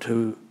 therefore,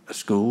 to a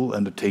school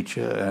and a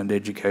teacher and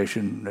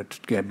education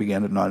that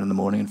began at 9 in the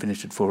morning and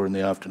finished at 4 in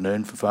the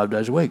afternoon for 5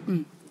 days a week.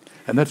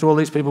 And that's all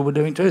these people were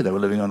doing too. They were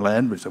living on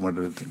land which they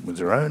wanted to, was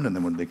their own, and they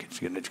wanted their kids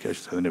to get an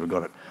education, so they never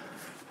got it.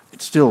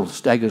 It still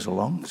staggers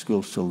along. The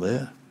school's still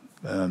there.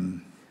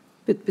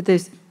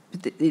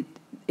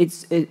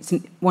 It's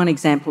one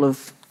example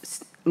of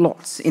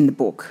lots in the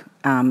book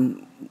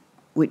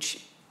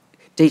which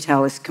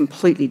detail this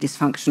completely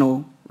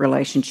dysfunctional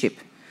relationship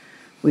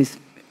with,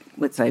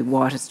 let's say,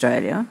 white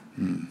Australia.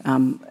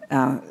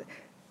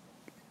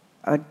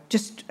 I'd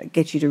just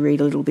get you to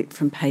read a little bit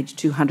from page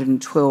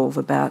 212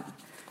 about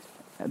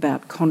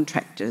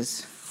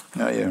contractors.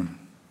 Oh, yeah.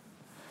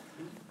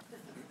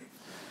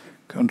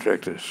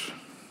 Contractors.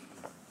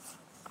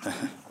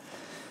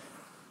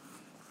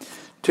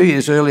 2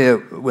 years earlier,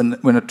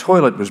 when a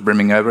toilet was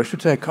brimming over, I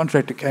should say a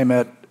contractor came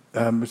out,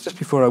 it was just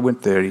before I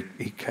went there,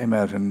 he came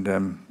out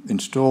and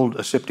installed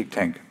a septic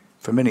tank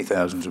for many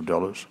thousands of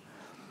dollars.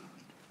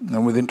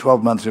 And within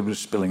 12 months it was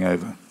spilling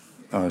over.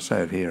 Oh, I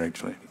say it here,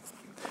 actually.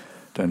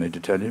 Don't need to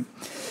tell you.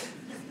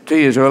 2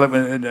 years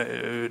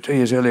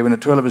earlier, when a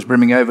toilet was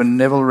brimming over,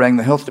 Neville rang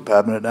the health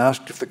department and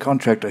asked if the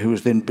contractor who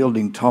was then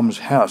building Tom's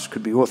house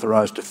could be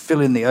authorised to fill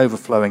in the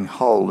overflowing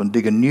hole and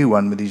dig a new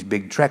one with his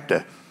big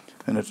tractor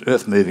and its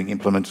earth-moving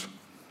implements.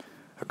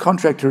 A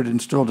contractor had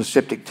installed a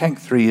septic tank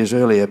 3 years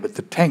earlier, but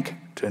the tank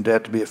turned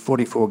out to be a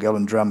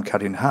 44-gallon drum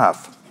cut in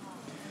half.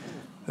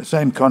 The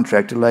same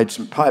contractor laid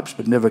some pipes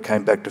but never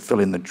came back to fill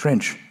in the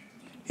trench.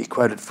 He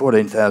quoted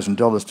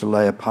 $14,000 to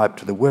lay a pipe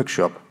to the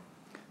workshop.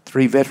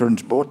 3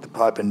 veterans bought the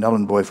pipe in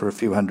Nhulunbuy for a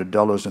few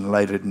 $100s and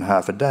laid it in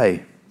half a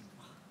day.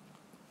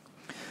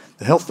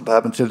 The health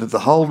department said that the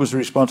hole was the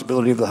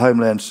responsibility of the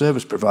Homeland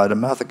Service provider,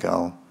 Martha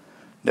Carl.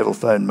 Neville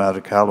phoned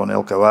Martha Carl on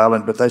Elcho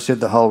Island, but they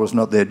said the hole was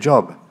not their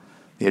job.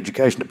 The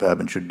Education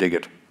Department should dig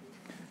it.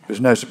 It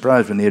was no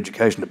surprise when the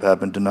Education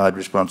Department denied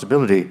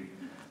responsibility.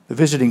 The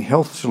visiting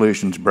Health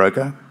Solutions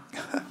broker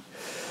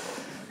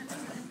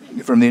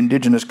from the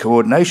Indigenous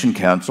Coordination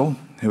Council,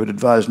 who had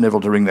advised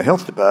Neville to ring the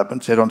Health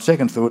Department, said on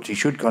second thoughts he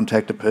should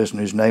contact a person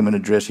whose name and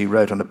address he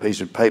wrote on a piece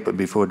of paper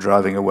before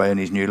driving away in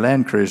his new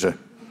Land Cruiser.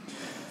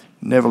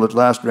 Neville at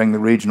last rang the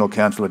Regional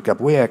Council at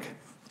Gupwiak,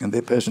 and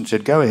their person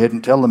said, "Go ahead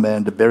and tell the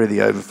man to bury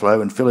the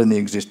overflow and fill in the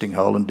existing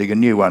hole and dig a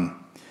new one."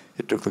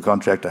 It took the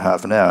contractor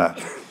half an hour.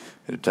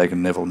 It had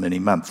taken Neville many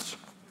months.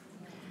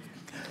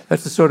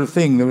 That's the sort of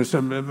thing. There were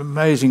some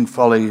amazing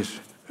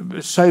follies,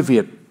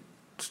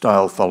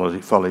 Soviet-style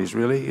follies,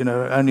 really. You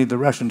know, only the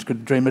Russians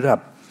could dream it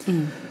up.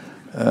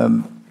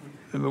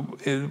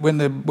 When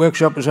the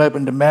workshop was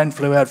opened, a man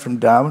flew out from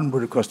Darwin,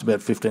 would have cost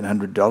about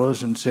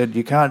 $1,500, and said,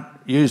 "You can't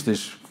use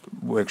this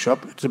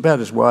workshop. It's about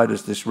as wide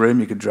as this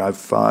room. You could drive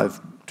 5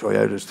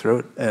 Toyotas through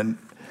it," and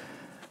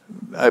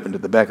opened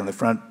at the back and the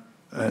front.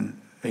 And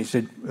they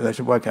said,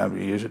 "Why can't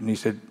we use it?" And he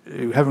said,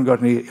 "You haven't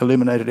got any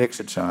illuminated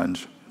exit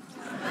signs.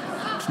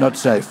 It's not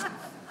safe."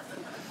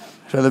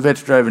 So the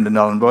vets drove into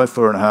Nhulunbuy,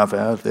 4.5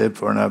 hours there,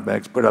 4.5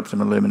 back, put up some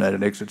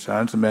illuminated exit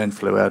signs. The man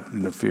flew out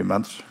in a few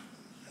months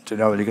and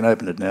said, "Oh, well, you can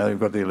open it now. You've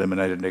got the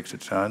illuminated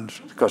exit signs."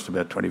 It cost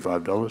about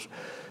 $25.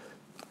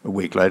 A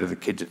week later, the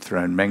kids had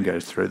thrown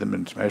mangoes through them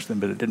and smashed them,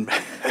 but it didn't.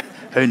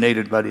 Who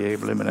needed bloody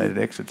illuminated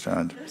exit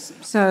signs?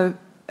 So,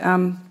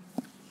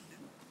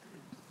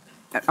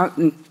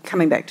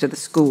 coming back to the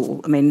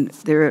school, I mean,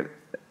 there are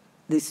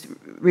this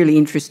really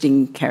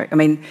interesting character. I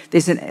mean,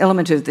 there's an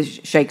element of the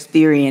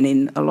Shakespearean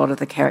in a lot of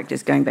the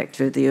characters, going back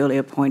to the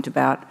earlier point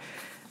about,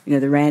 you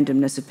know, the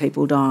randomness of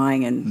people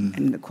dying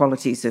and the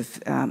qualities of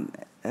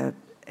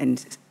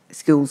and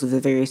skills of the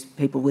various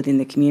people within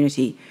the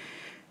community.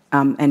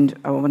 And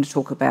I want to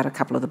talk about a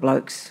couple of the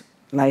blokes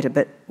later,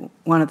 but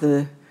one of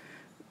the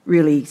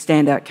really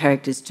standout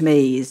characters to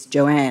me is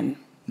Joanne.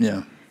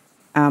 Yeah.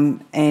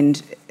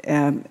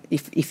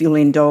 If you'll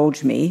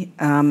indulge me,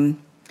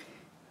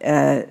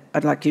 I'd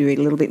like you to read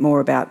a little bit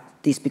more about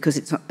this because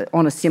it's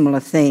on a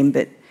similar theme,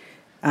 but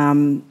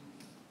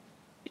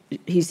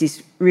he's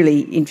this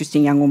really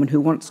interesting young woman who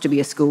wants to be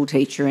a school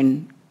teacher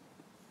and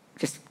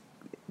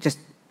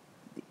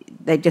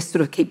they just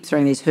sort of keep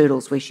throwing these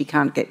hurdles where she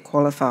can't get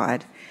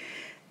qualified.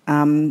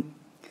 I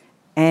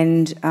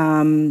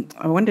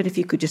wondered if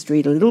you could just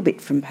read a little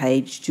bit from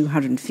page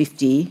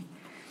 250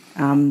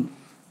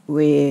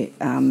 where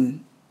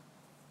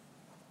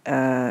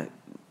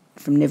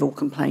from Neville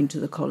complained to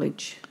the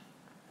college.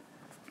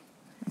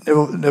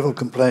 Neville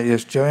complained,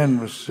 yes. Joanne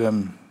was she's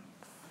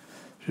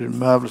a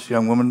marvellous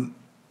young woman,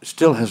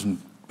 still hasn't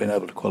been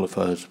able to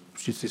qualify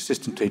she's the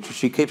assistant teacher.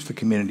 She keeps the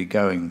community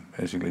going,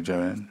 basically,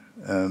 Joanne.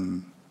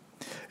 And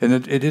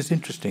it is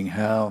interesting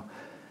how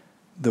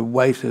the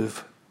weight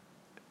of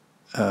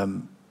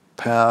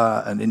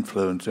power and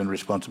influence and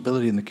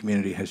responsibility in the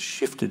community has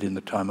shifted in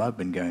the time I've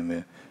been going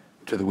there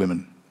to the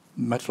women,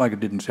 much like it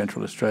did in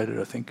Central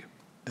Australia, I think.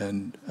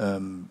 And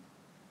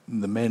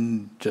the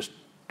men just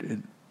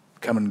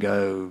come and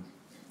go,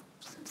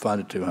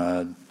 find it too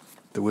hard.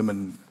 The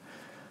women,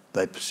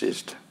 they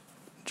persist.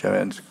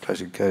 Joanne's a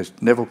classic case.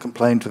 Neville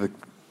complained to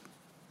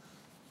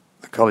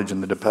the college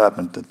and the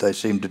department that they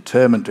seemed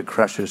determined to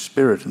crush her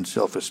spirit and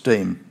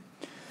self-esteem.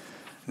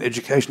 An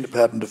education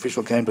department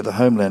official came to the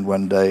homeland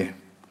one day.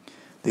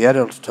 The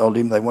adults told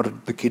him they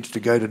wanted the kids to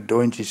go to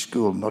Doingy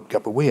School, not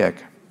Gupawiak.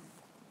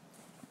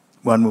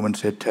 One woman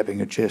said, tapping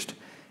her chest,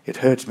 "It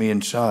hurts me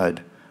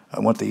inside. I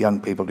want the young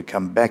people to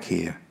come back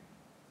here."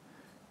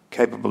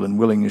 Capable and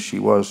willing as she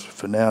was,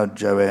 for now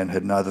Joanne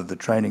had neither the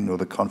training nor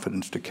the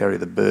confidence to carry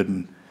the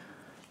burden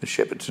the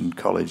Shepparton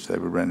College they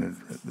were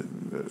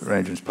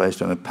arrangements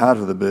placed on her. Part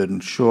of the burden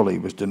surely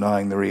was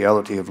denying the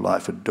reality of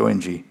life at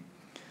Doingy.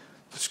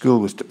 The school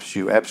was to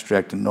pursue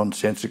abstract and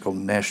nonsensical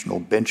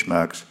national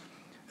benchmarks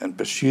and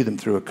pursue them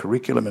through a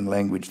curriculum and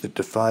language that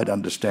defied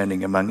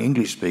understanding among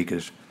English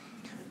speakers,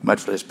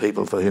 much less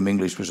people for whom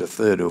English was a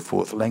third or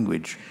fourth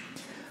language.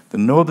 The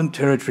Northern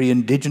Territory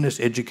Indigenous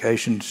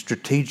Education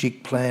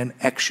Strategic Plan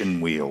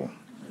Action Wheel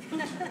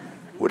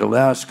would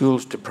allow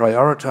schools to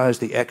prioritise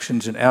the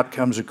actions and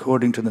outcomes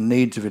according to the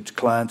needs of its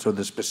clients or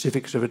the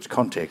specifics of its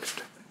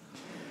context.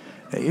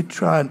 Now, you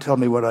try and tell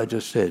me what I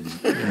just said,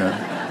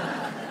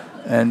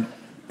 and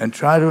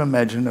try to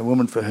imagine a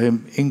woman for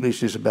whom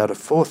English is about a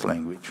fourth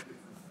language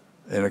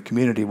in a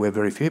community where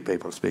very few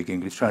people speak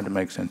English, trying to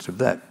make sense of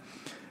that.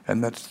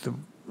 And that's the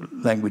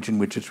language in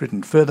which it's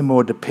written.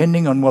 Furthermore,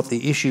 depending on what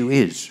the issue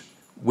is,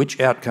 which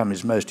outcome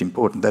is most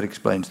important, that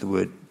explains the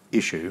word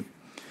issue,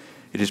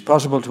 it is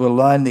possible to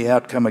align the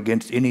outcome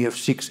against any of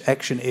 6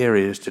 action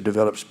areas to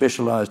develop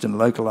specialised and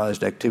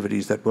localised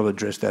activities that will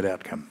address that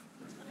outcome.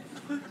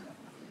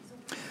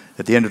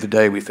 At the end of the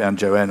day, we found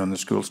Joanne on the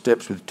school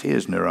steps with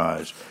tears in her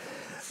eyes.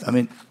 I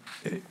mean,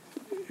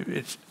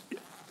 it's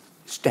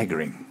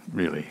staggering,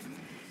 really.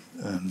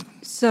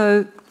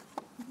 So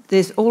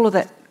there's all of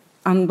that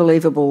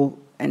unbelievable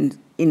and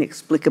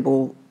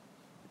inexplicable,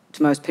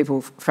 to most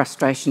people,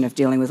 frustration of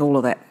dealing with all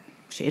of that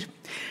shit.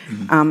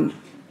 Mm-hmm.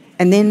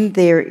 And then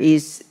there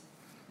is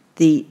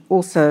the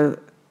also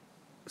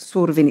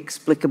sort of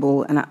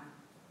inexplicable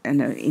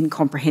and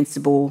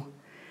incomprehensible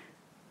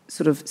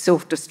sort of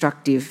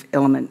self-destructive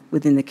element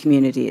within the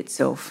community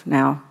itself.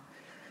 Now,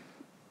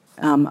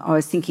 I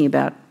was thinking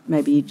about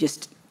maybe you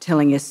just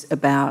telling us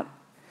about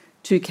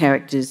 2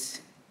 characters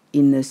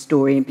in the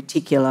story in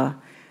particular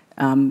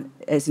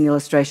as an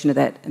illustration of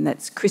that, and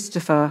that's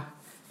Christopher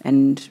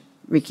and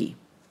Ricky.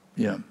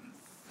 Yeah,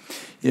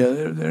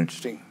 they're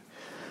interesting,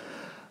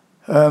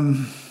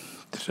 to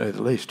say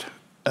the least.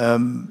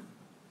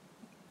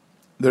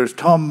 There's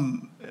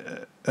Tom,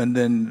 and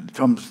then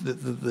Tom's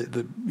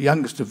the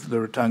youngest of the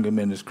Ratanga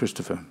men is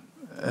Christopher,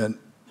 and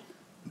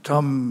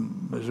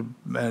Tom was a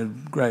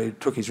man who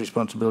took his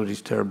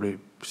responsibilities terribly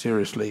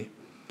seriously,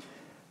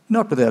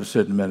 not without a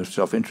certain amount of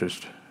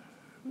self-interest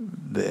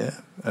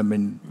there. I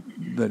mean,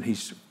 that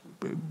he's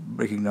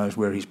recognised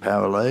where his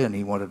power lay and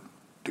he wanted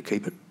to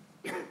keep it.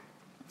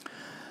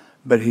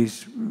 But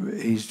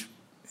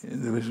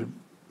there was a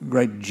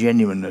great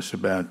genuineness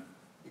about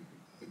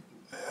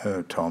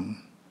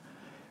Tom.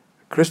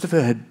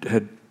 Christopher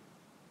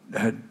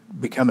had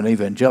become an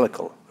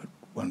evangelical at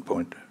one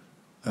point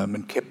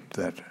and kept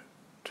that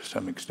to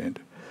some extent.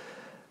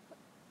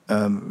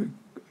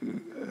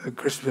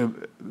 Christopher,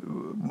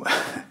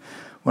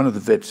 one of the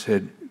vets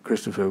said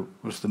Christopher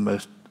was the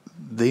most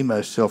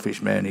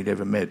selfish man he'd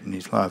ever met in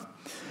his life.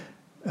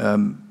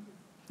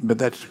 But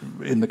that's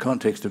in the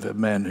context of a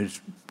man who's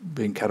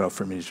been cut off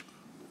from his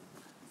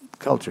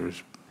culture. It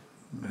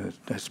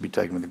has to be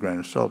taken with a grain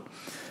of salt.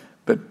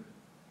 But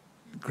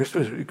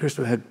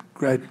Christopher had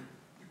great...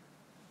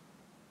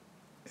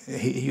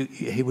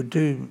 He would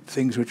do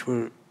things which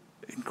were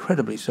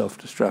incredibly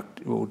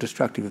self-destructive or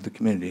destructive of the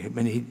community. I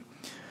mean,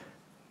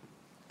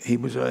 he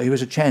was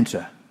a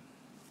chancer.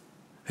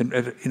 And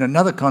in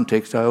another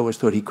context, I always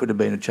thought he could have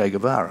been a Che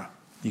Guevara.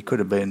 He could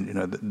have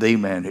been, the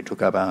man who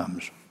took up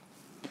arms.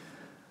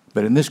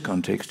 But in this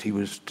context, he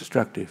was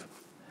destructive.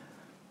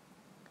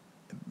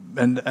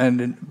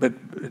 But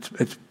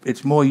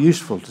it's more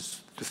useful to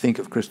think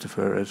of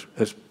Christopher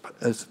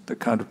as the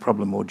kind of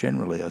problem more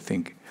generally. I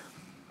think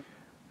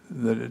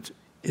that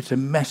it's a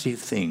massive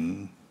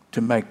thing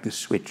to make this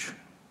switch,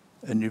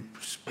 and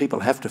people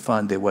have to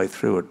find their way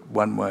through it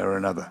one way or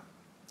another.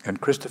 And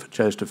Christopher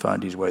chose to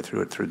find his way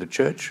through it through the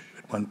church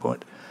at one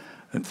point,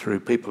 and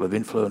through people of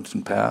influence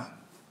and power.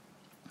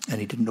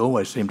 And he didn't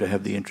always seem to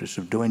have the interests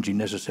of Doingy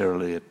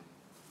necessarily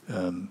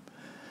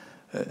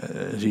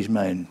as his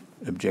main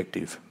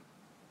objective.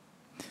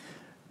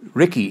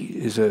 Ricky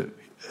is a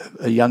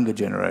younger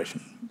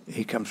generation.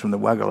 He comes from the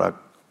Wagalak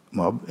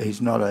mob. He's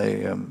not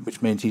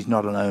which means he's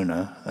not an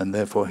owner, and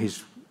therefore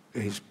his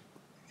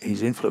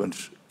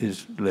influence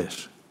is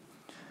less.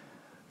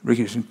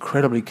 Ricky is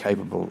incredibly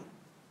capable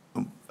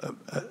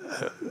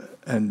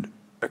and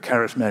a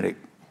charismatic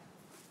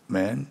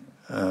man,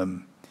 a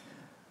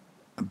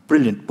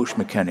brilliant bush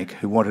mechanic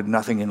who wanted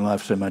nothing in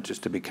life so much as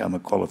to become a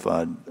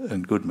qualified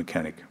and good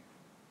mechanic.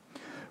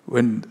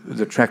 When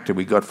the tractor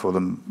we got for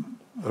them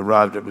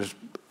arrived, it was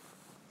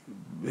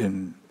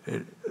in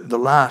the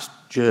last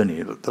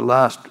journey, the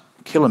last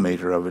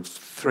kilometre of its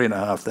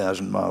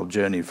 3,500-mile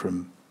journey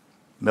from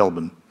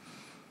Melbourne.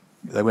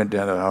 they went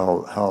down a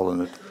hole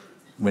and it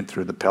went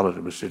through the pallet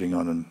it was sitting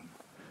on and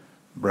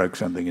broke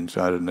something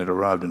inside it, and it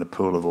arrived in a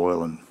pool of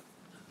oil. And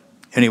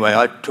anyway,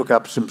 I took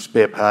up some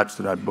spare parts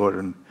that I'd bought,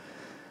 and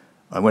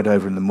I went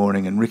over in the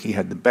morning, and Ricky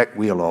had the back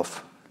wheel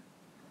off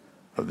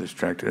of this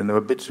tractor, and there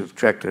were bits of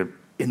tractor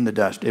in the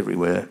dust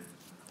everywhere,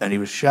 and he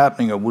was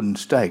sharpening a wooden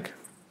stake.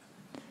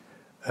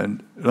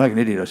 And like an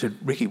idiot, I said,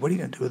 "Ricky, what are you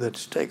going to do with that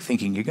stake?"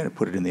 Thinking, you're going to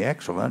put it in the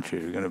axle, aren't you?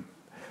 And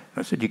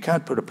I said, "You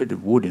can't put a bit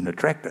of wood in a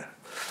tractor."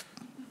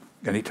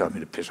 And he told me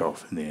to piss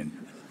off in the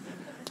end.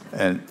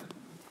 And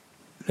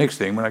next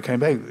thing, when I came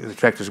back, the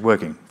tractor's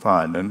working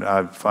fine, and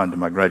I find to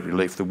my great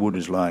relief the wood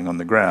is lying on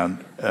the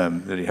ground,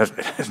 that it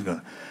hasn't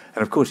gone.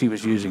 And of course he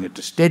was using it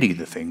to steady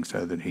the thing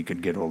so that he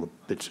could get all the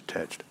bits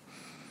attached.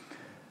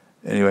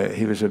 Anyway,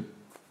 he was a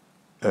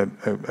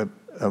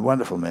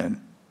wonderful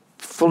man,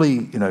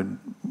 fully,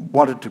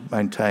 wanted to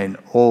maintain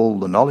all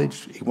the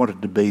knowledge. He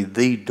wanted to be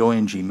the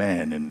Doyenji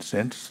man in the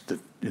sense that,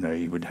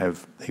 he would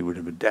have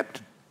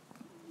adapted,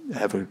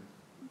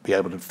 be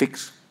able to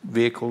fix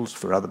vehicles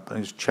for other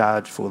things,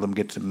 charge for them,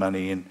 get some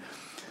money in.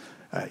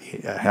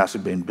 A house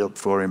had been built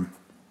for him,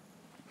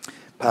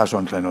 pass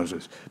on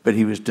cleanliness. But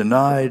he was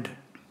denied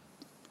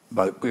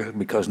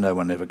because no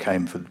one ever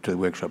came to the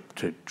workshop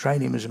to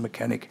train him as a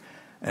mechanic,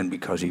 and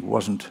because he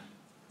wasn't,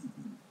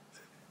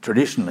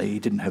 traditionally, he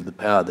didn't have the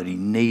power that he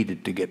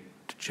needed to get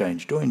to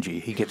change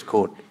Doyenji. He gets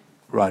caught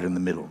right in the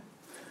middle.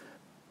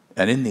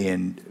 And in the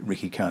end,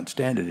 Ricky can't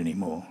stand it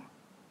anymore.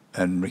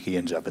 And Ricky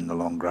ends up in the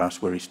long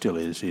grass where he still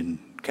is in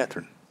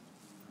Katherine.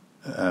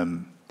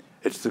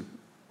 It's the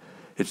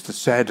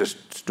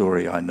saddest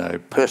story I know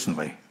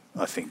personally,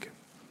 I think,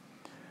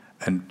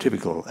 and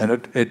typical.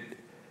 And it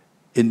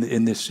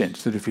in this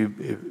sense that if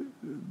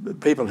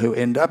people who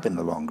end up in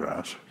the long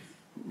grass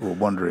or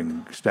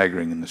wandering,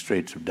 staggering in the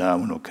streets of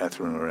Darwin or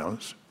Katherine or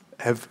else,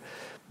 have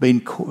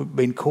been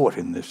caught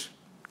in this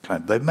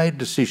claim. They've made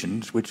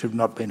decisions which have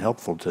not been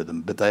helpful to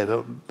them, but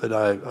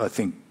I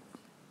think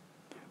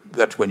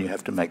that's when you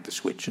have to make the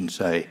switch and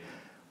say,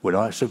 would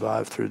I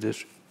survive through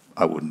this?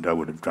 I wouldn't. I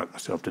would have drunk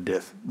myself to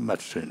death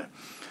much sooner.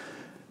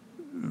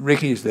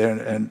 Ricky's there,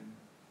 and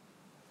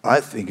I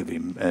think of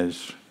him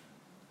as...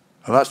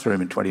 I last saw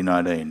him in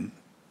 2019.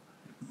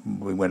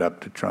 We went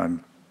up to try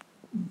and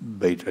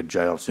beat a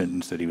jail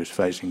sentence that he was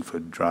facing for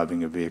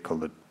driving a vehicle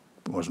that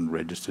wasn't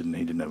registered and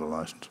he didn't have a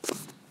licence.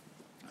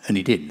 And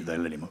he did. They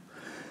let him off.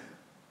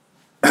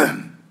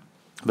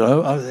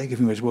 But I think of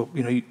him as, well,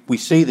 we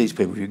see these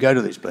people. If you go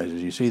to these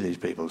places, you see these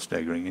people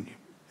staggering,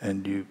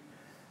 and you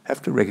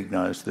have to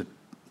recognise that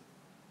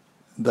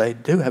they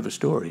do have a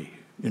story.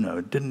 They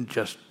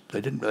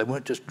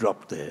weren't just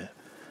dropped there.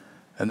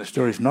 And the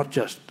story's not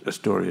just a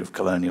story of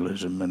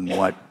colonialism and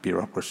white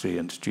bureaucracy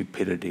and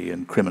stupidity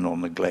and criminal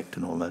neglect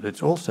and all that.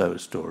 It's also a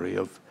story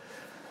of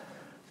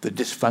the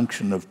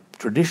dysfunction of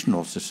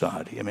traditional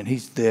society. I mean,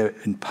 he's there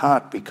in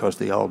part because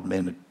the old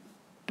men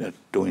at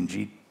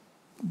Doyenji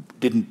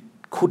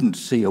couldn't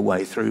see a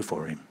way through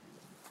for him,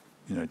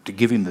 to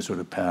give him the sort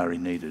of power he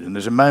needed. And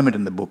there's a moment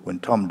in the book when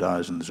Tom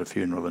dies and there's a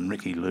funeral and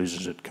Ricky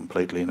loses it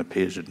completely and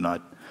appears at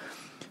night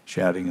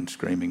shouting and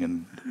screaming,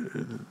 and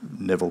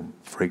Neville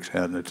freaks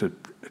out, and it's a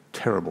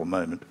terrible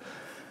moment.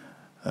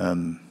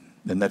 And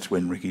that's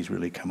when Ricky's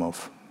really come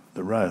off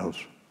the rails.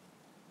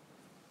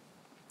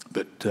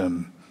 But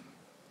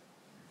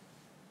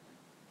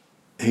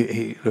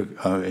he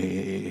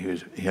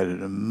had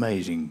an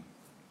amazing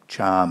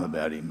charm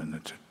about him, and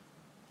it's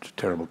a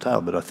terrible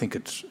tale, but I think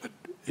it's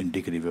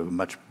indicative of a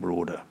much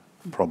broader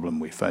problem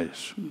we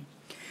face.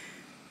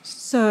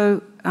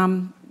 So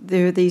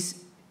there are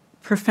these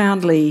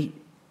profoundly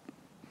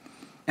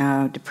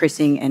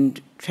depressing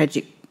and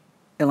tragic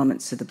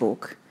elements to the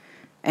book,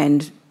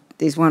 and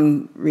there's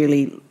one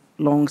really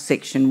long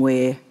section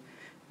where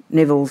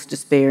Neville's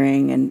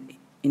despairing, and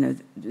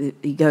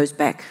he goes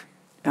back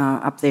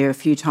up there a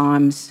few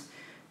times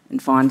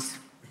and finds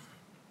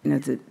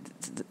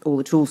all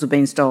the tools have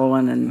been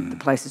stolen and the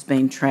place has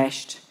been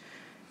trashed,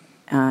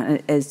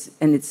 and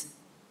it's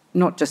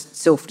not just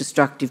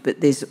self-destructive, but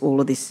there's all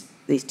of these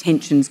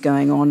tensions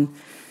going on.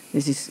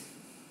 There's this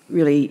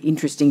really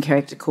interesting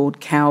character called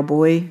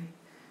Cowboy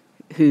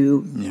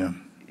who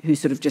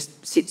sort of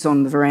just sits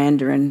on the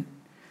veranda and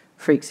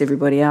freaks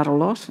everybody out a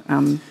lot.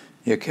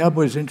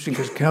 Cowboy's interesting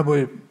because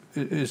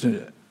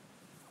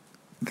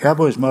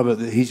Cowboy's mother,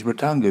 he's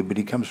Ratangu, but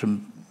he comes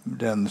from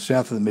down the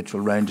south of the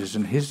Mitchell Ranges,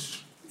 and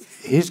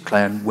his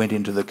clan went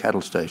into the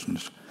cattle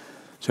stations.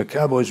 So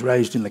Cowboy's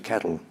raised in the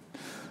cattle,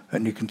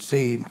 and you can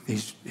see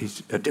he's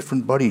a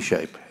different body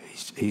shape.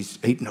 He's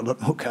eaten a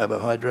lot more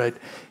carbohydrate.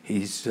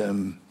 He's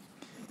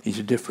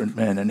a different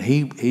man, and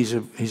he's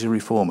a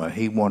reformer.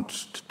 He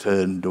wants to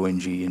turn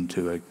Doyenji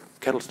into a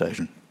cattle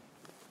station,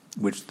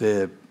 which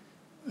they're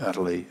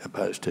utterly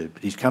opposed to.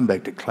 But he's come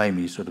back to claim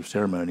his sort of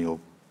ceremonial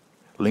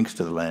links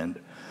to the land,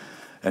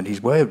 and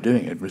his way of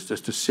doing it was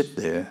just to sit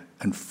there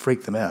and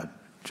freak them out,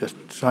 just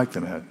psych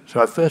them out.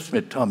 So I first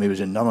met Tom. He was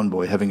in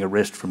Nhulunbuy having a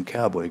rest from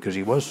Cowboy because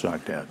he was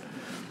psyched out.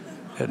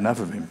 Had enough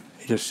of him.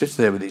 He just sits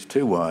there with his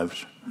two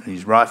wives and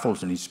his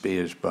rifles and his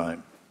spears by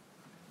him.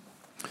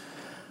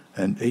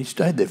 And he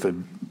stayed there for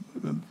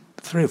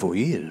 3 or 4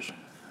 years,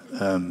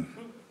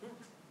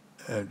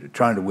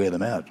 trying to wear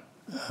them out.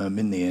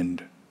 In the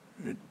end,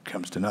 it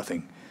comes to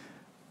nothing.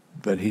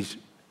 But he's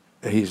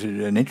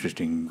an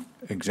interesting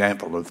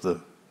example of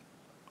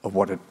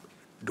what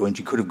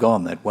Doenji could have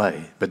gone that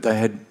way. But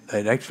they'd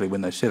actually,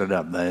 when they set it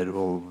up, they had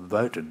all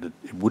voted that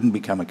it wouldn't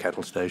become a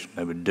cattle station.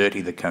 They would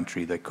dirty the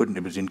country. They couldn't.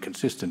 It was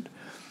inconsistent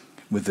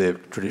with their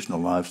traditional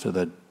life, so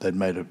they'd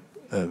made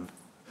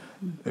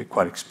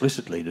quite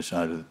explicitly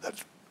decided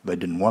that they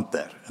didn't want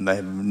that. And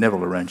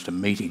Neville arranged a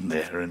meeting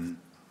there and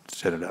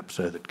set it up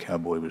so that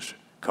Cowboy was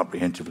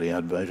comprehensively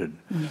outvoted.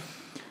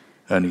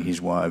 Only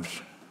his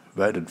wives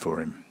voted for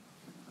him.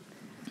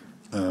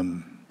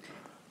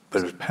 But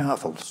it was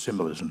powerful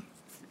symbolism.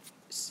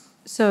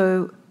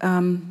 So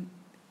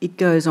it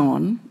goes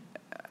on.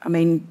 I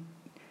mean,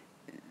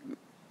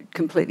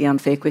 completely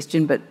unfair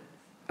question, but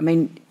I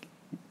mean,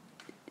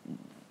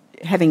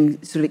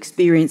 having sort of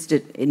experienced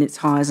it in its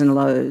highs and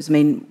lows, I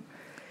mean,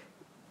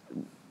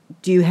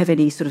 do you have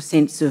any sort of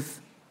sense of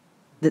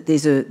that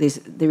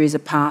there is a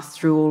path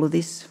through all of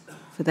this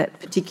for that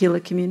particular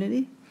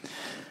community?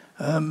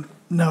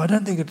 No, I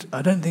don't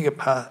think a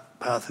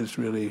path is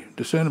really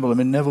discernible. I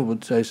mean, Neville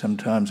would say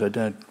sometimes, what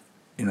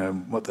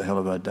the hell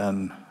have I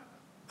done?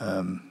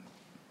 When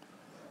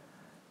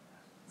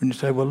you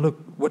say, well, look,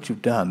 what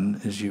you've done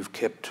is you've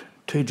kept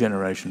 2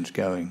 generations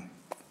going.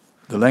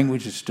 The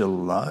language is still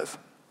alive.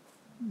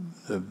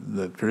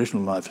 The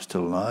traditional life is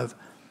still alive.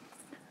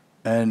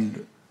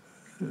 And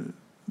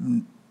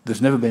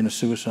there's never been a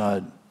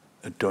suicide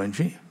at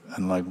Doenji,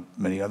 unlike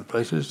many other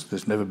places.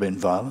 There's never been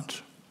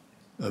violence,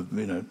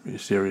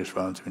 serious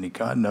violence of any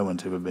kind. No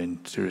one's ever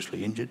been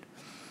seriously injured.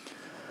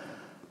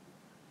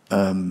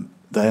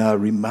 They are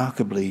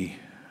remarkably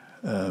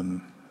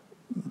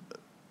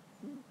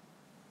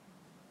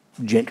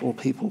gentle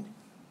people.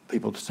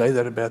 People say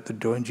that about the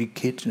Doenji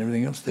kids and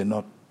everything else. They're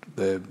not.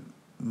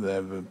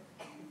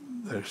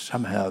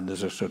 Somehow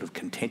there's a sort of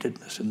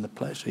contentedness in the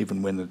place,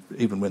 even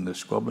when there's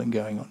squabbling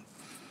going on.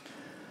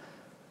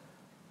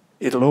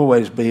 It'll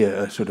always be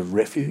a sort of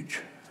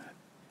refuge.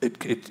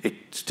 It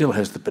still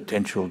has the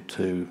potential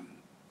to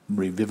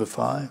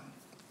revivify.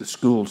 The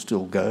school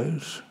still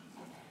goes.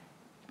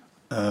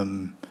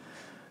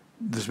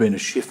 There's been a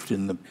shift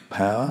in the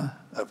power.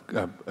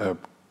 A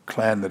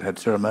clan that had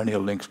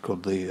ceremonial links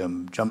called the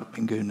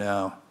Jumpapingu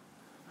now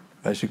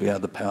basically are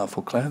the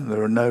powerful clan.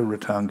 There are no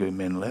Ratangu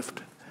men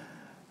left.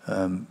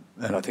 And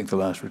I think the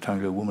last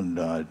Ratangu woman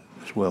died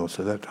as well.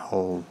 So that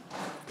whole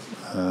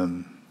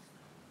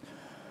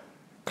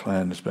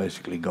clan is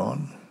basically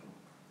gone.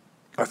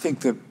 I think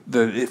that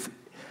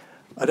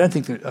I don't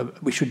think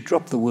that we should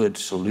drop the word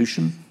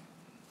solution.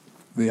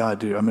 The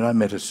idea. I mean, I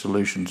met a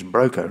solutions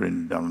broker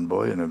in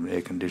Nhulunbuy in an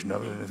air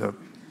conditioner.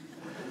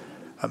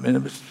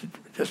 It was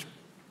just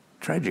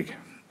tragic.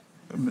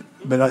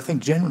 But I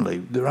think generally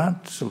there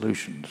aren't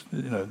solutions.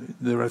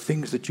 There are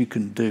things that you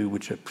can do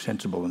which are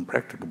sensible and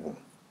practicable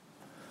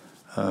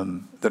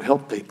that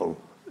help people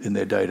in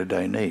their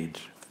day-to-day needs.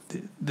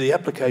 The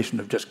application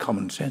of just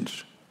common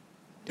sense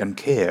and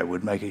care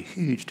would make a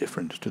huge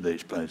difference to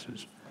these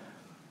places.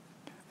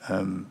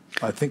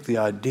 I think the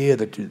idea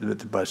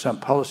that by some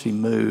policy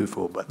move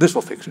or by this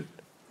will fix it,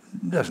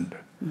 doesn't.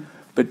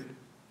 But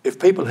if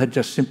people had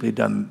just simply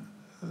done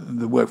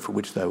the work for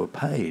which they were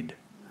paid,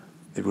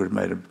 it would have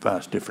made a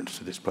vast difference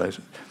to this place.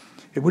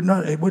 It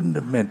wouldn't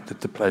have meant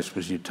that the place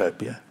was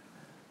utopia,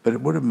 but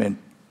it would have meant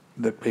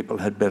that people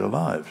had better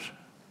lives,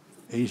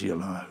 easier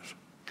lives.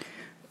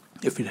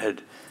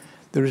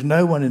 There is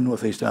no one in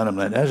North East Arnhem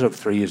Land, as of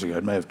 3 years ago,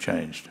 it may have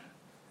changed,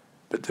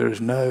 but there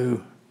is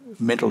no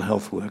mental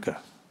health worker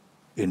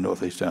in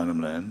North East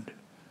Arnhem Land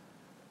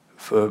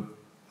for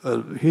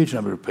a huge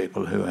number of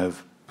people who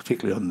have,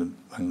 particularly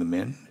among the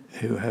men,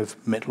 who have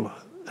mental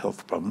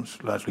health problems,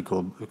 largely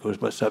caused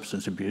by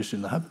substance abuse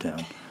in the hub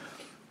town.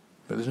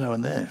 But there's no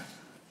one there.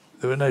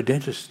 There were no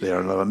dentists there,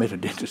 although I met a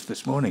dentist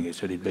this morning. He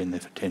said he'd been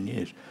there for 10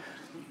 years.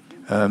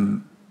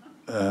 But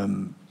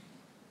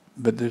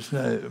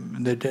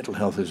their dental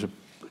health is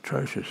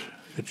atrocious.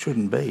 It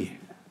shouldn't be.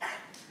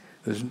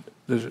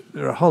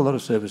 There are a whole lot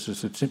of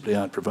services that simply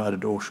aren't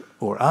provided or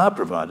are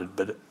provided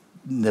but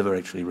never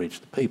actually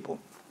reach the people.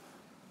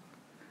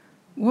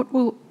 What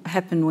will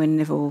happen when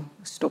Neville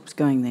stops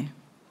going there?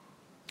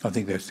 I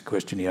think that's the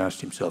question he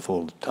asked himself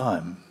all the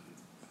time.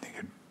 I think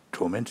it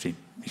torments him.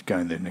 He's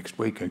going there next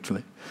week,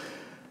 actually.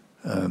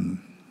 A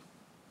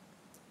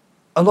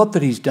lot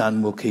that he's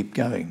done will keep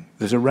going.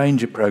 There's a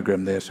ranger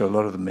program there, so a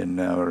lot of the men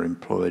now are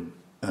employed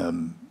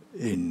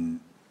in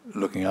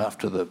looking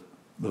after the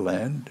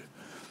land.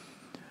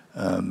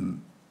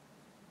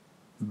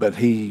 But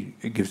he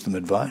gives them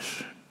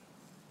advice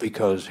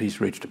because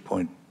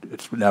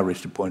it's now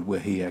reached a point where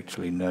he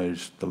actually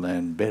knows the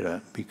land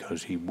better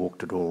because he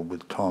walked it all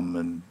with Tom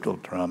and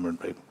Dultarama and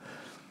people.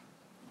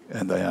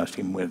 And they asked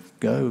him where to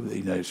go.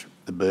 He knows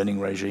the burning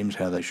regimes,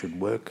 how they should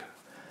work.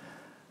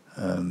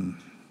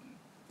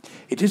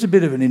 It is a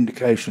bit of an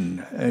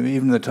indication,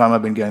 even the time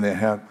I've been going there,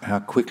 how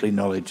quickly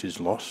knowledge is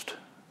lost.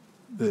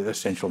 the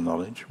essential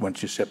knowledge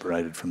once you're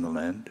separated from the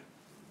land.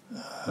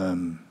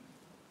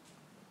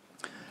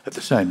 At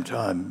the same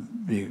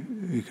time,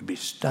 you could be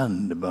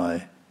stunned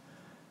by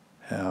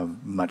how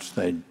much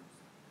they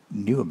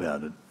knew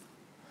about it.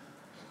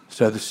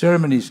 So the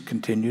ceremonies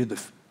continue.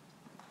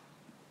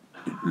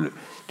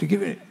 To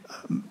give it,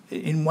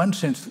 in one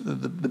sense,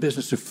 the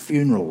business of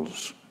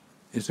funerals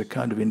is a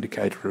kind of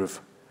indicator of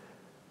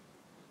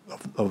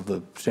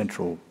the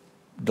central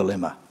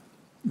dilemma.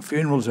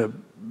 Funerals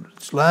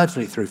it's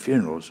largely through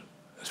funerals,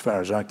 as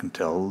far as I can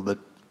tell, that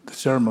the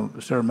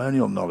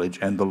ceremonial knowledge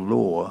and the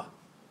law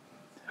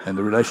and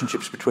the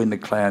relationships between the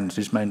clans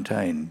is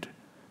maintained,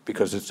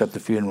 because it's at the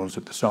funerals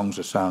that the songs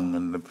are sung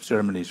and the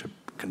ceremonies are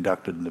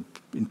conducted,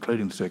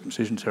 including the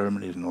circumcision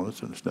ceremonies and all that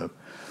sort of stuff.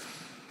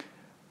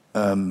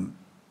 And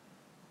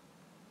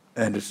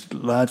it's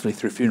largely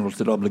through funerals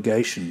that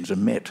obligations are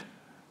met,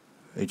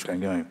 each clan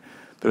going.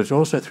 But it's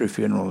also through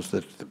funerals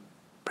that the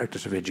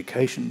practice of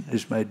education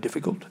is made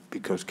difficult,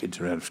 because kids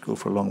are out of school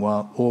for a long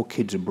while, or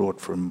kids are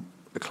brought from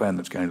the clan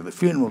that's going to the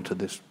funeral to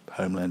this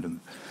homeland, and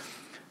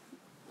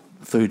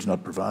food's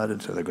not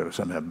provided, so they've got to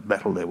somehow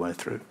battle their way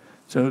through.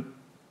 So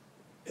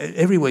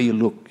everywhere you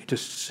look, you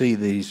just see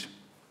these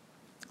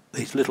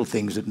little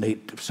things that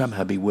need to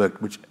somehow be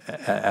worked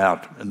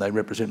out, and they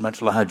represent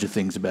much larger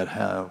things about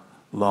how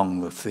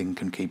long the thing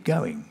can keep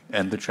going,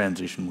 and the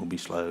transition will be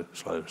slow.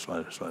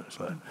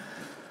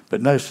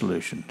 But no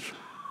solutions.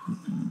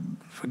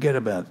 Forget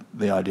about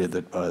the idea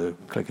that by the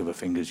click of your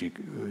fingers you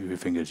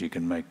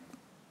can make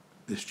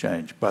this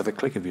change. By the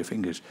click of your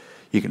fingers,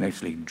 you can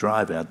actually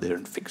drive out there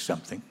and fix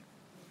something.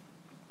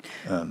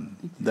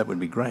 That would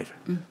be great.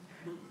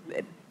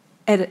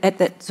 At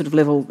that sort of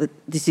level,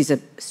 this is a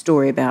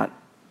story about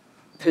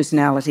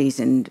personalities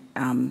and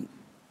an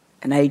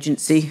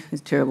agency,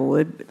 is a terrible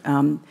word,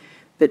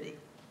 but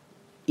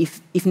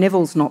if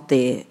Neville's not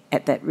there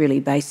at that really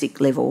basic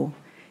level,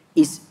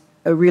 is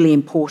a really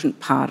important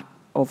part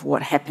of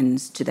what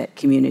happens to that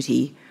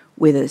community,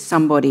 whether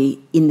somebody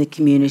in the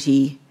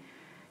community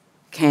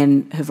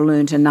can have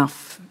learnt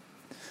enough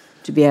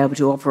to be able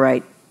to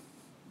operate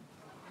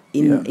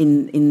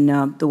in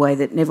the way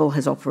that Neville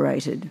has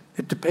operated.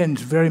 It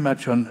depends very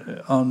much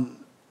on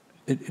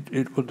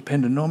it will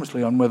depend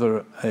enormously on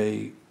whether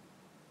a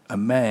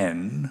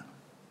man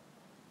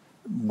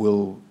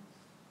will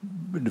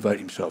devote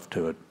himself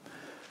to it.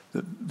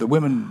 The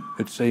women,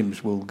 it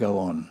seems, will go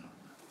on,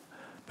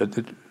 but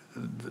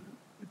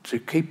to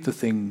keep the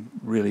thing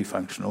really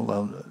functional,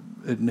 well,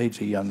 it needs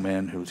a young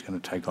man who's going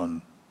to take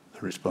on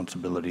the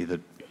responsibility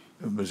that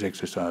was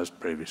exercised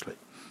previously,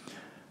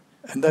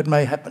 and that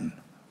may happen.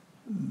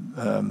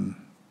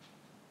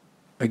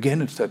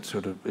 Again, it's that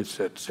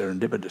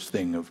serendipitous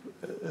thing of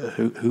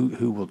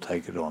who will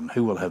take it on,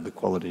 who will have the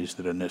qualities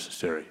that are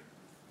necessary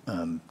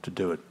to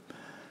do it.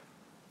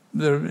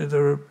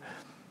 There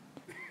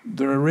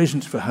are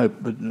reasons for hope,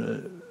 but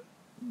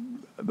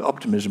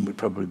optimism would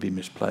probably be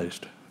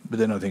misplaced. But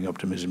then I think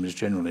optimism is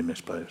generally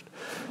misplaced.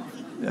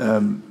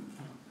 If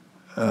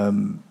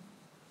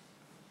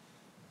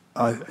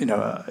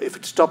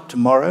it stopped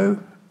tomorrow,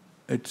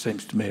 it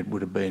seems to me it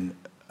would have been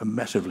a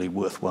massively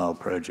worthwhile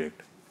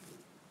project.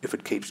 If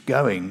it keeps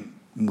going,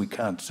 we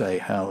can't say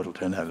how it'll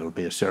turn out. It'll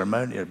be a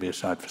ceremony, it'll be a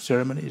site for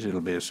ceremonies,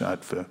 it'll be a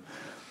site for...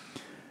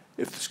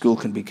 If the school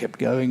can be kept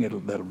going,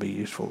 that'll be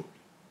useful.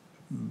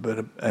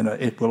 And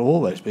it will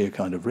always be a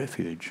kind of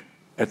refuge.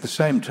 At the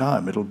same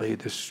time, it'll be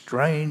this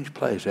strange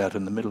place out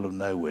in the middle of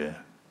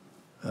nowhere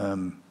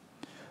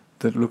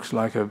that looks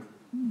like a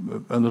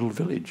little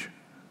village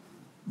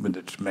with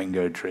its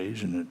mango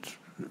trees and its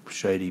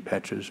shady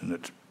patches and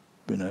its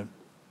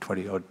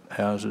 20-odd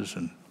houses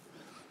and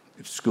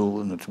its school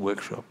and its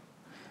workshop.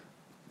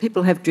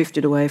 People have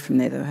drifted away from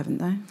there, though, haven't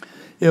they?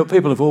 Yeah, well,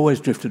 people have always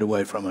drifted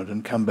away from it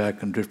and come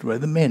back and drifted away.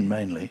 The men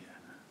mainly.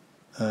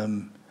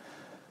 The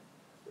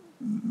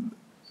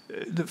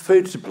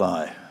food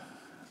supply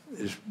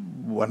is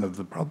one of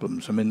the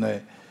problems. I mean,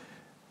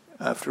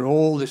 after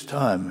all this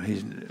time,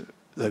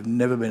 they've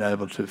never been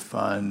able to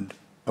find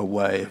a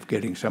way of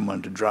getting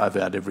someone to drive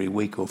out every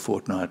week or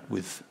fortnight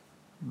with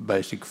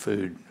basic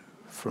food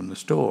from the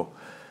store,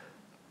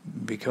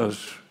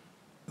 because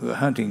the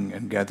hunting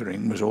and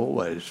gathering was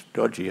always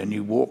dodgy, and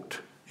you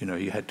walked,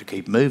 you had to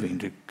keep moving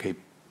to keep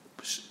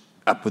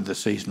up with the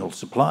seasonal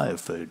supply of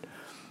food.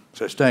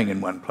 So staying in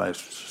one place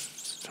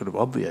sort of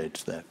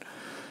obviates that.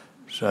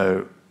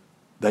 So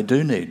they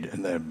do need,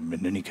 and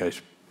in any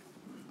case,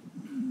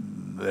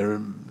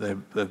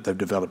 they've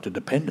developed a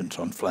dependence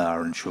on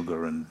flour and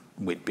sugar and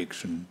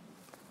Weet-Bix and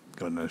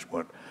God knows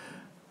what.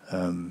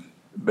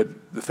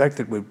 But the fact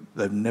that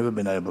they've never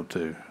been able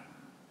to,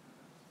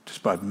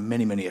 despite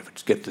many, many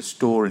efforts, get the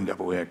store in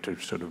Gubbawiak to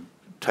sort of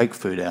take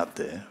food out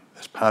there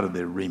as part of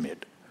their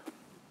remit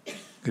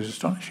is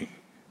astonishing.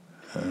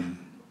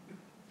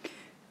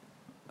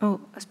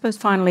 Well, I suppose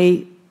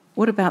finally,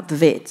 what about the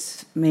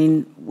vets? I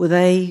mean, were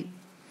they,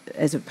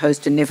 as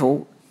opposed to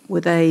Neville,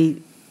 were they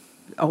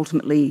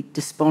ultimately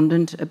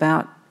despondent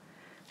about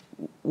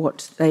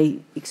what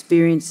they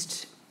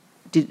experienced?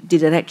 Did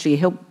it actually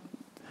help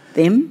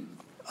them?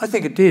 I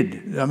think it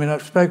did. I mean,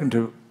 I've spoken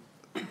to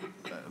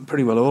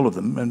pretty well all of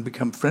them and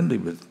become friendly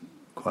with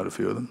quite a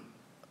few of them.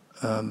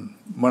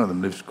 One of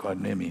them lives quite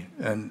near me,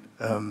 and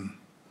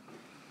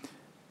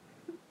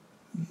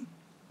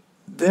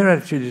their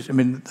attitude is, I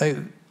mean,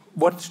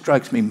 what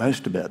strikes me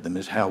most about them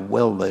is how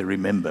well they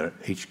remember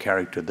each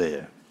character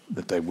there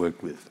that they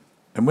worked with.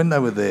 And when they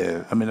were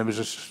there, I mean, it was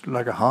just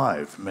like a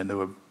hive. I mean, there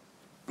were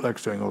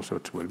blokes doing all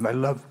sorts of work, and they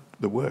loved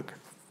the work.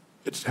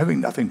 It's having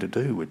nothing to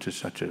do, which is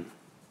such a,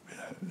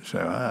 so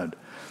hard.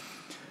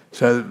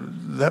 So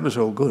that was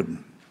all good.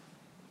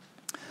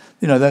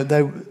 You know,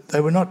 they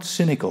were not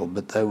cynical,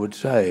 but they would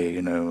say,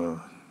 you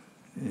know,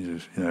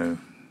 they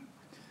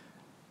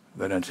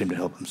don't seem to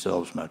help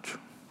themselves much,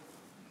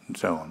 and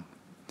so on.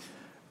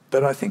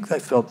 But I think they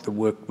felt the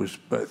work was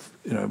both,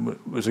 you know,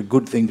 was a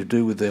good thing to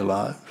do with their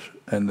lives,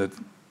 and that,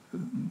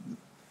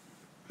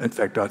 in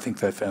fact, I think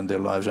they found their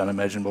lives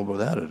unimaginable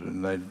without it,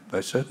 and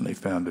they certainly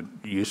found it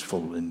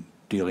useful in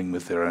dealing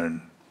with their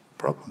own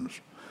problems.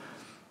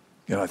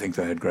 You know, I think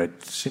they had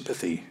great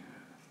sympathy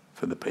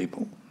for the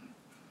people.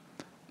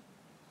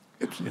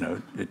 It's, you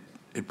know,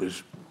 it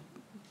was,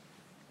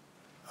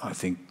 I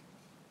think,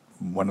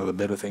 one of the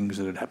better things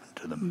that had happened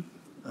to them.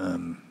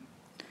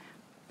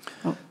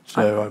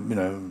 You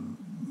know,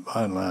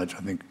 by and large, I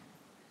think,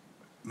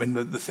 I mean,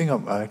 the thing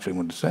I actually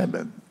wanted to say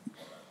about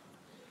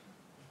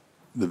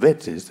the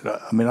vets is that,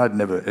 I mean,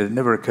 it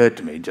never occurred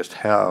to me just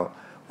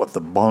what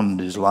the bond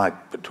is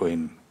like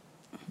between,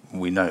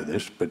 we know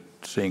this, but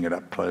seeing it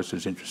up close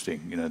is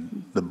interesting. You know,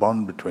 the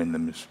bond between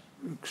them is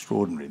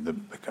extraordinary. The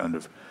kind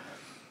of,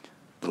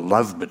 the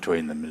love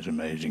between them is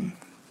amazing.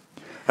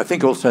 I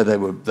think also they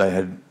were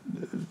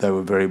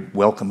very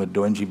welcome at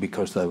Doingee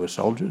because they were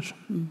soldiers.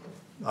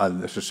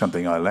 This is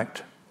something I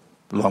lacked,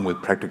 along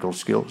with practical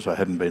skills. I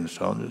hadn't been a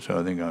soldier, so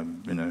I think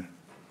it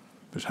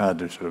was hard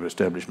to sort of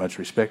establish much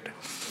respect.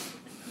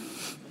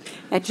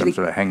 Actually, some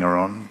sort of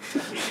hanger-on.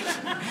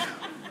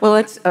 Well,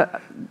 it's I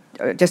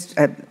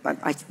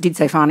did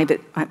say finally, but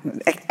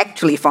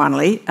actually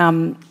finally,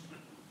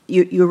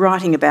 you're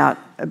writing about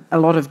a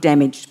lot of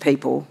damaged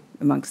people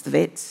amongst the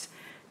vets,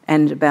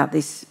 and about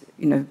this,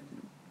 you know,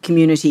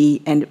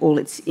 community and all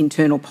its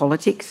internal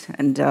politics.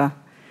 And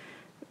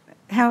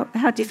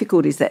how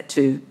difficult is that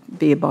to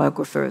be a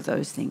biographer of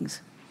those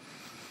things?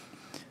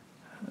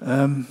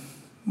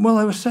 Well,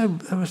 they were so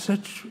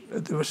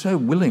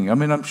willing. I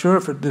mean, I'm sure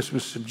if this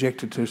was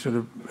subjected to sort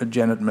of a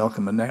Janet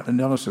Malcolm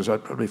analysis,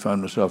 I'd probably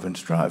find myself in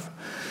strife.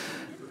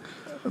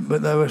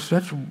 But they were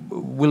such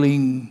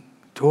willing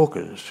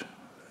talkers,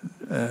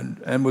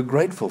 and were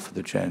grateful for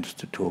the chance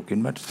to talk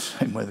in much the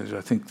same way as I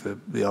think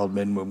the old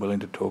men were willing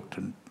to talk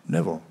to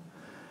Neville.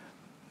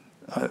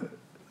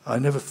 I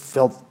never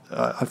felt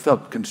I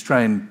felt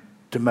constrained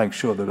to make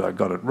sure that I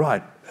got it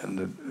right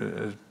and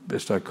as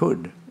best I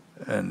could,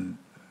 and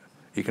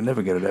you can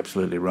never get it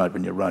absolutely right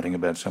when you're writing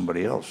about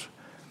somebody else,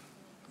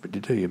 but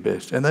you do your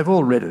best. And they've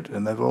all read it,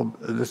 and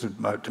this is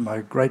to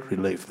my great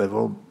relief, they've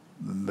all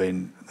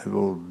been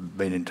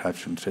in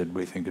touch and said,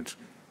 we think it's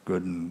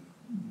good, and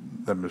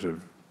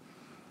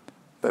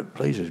that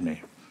pleases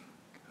me.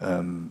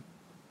 Some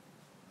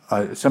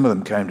of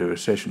them came to a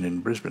session in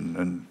Brisbane,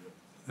 and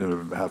there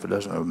were half a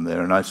dozen of them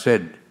there, and I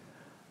said,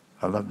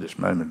 I love this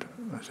moment.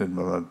 I said,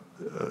 well,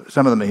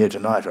 some of them are here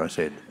tonight, I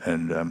said,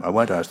 and I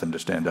won't ask them to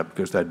stand up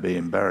because they'd be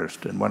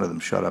embarrassed. And one of them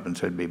shot up and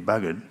said, be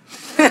buggered.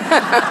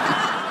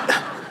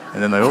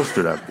 And then they all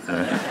stood up. You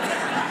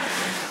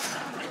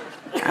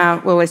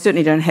know. Well, I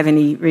certainly don't have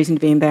any reason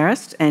to be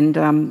embarrassed, and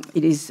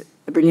it is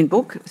a brilliant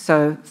book.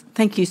 So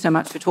thank you so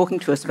much for talking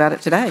to us about it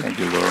today. Thank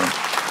you, Laura.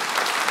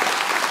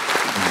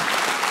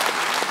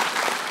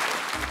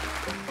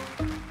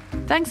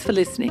 Thanks for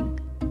listening.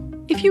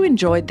 If you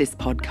enjoyed this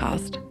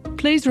podcast,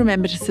 please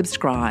remember to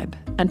subscribe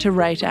and to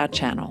rate our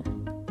channel.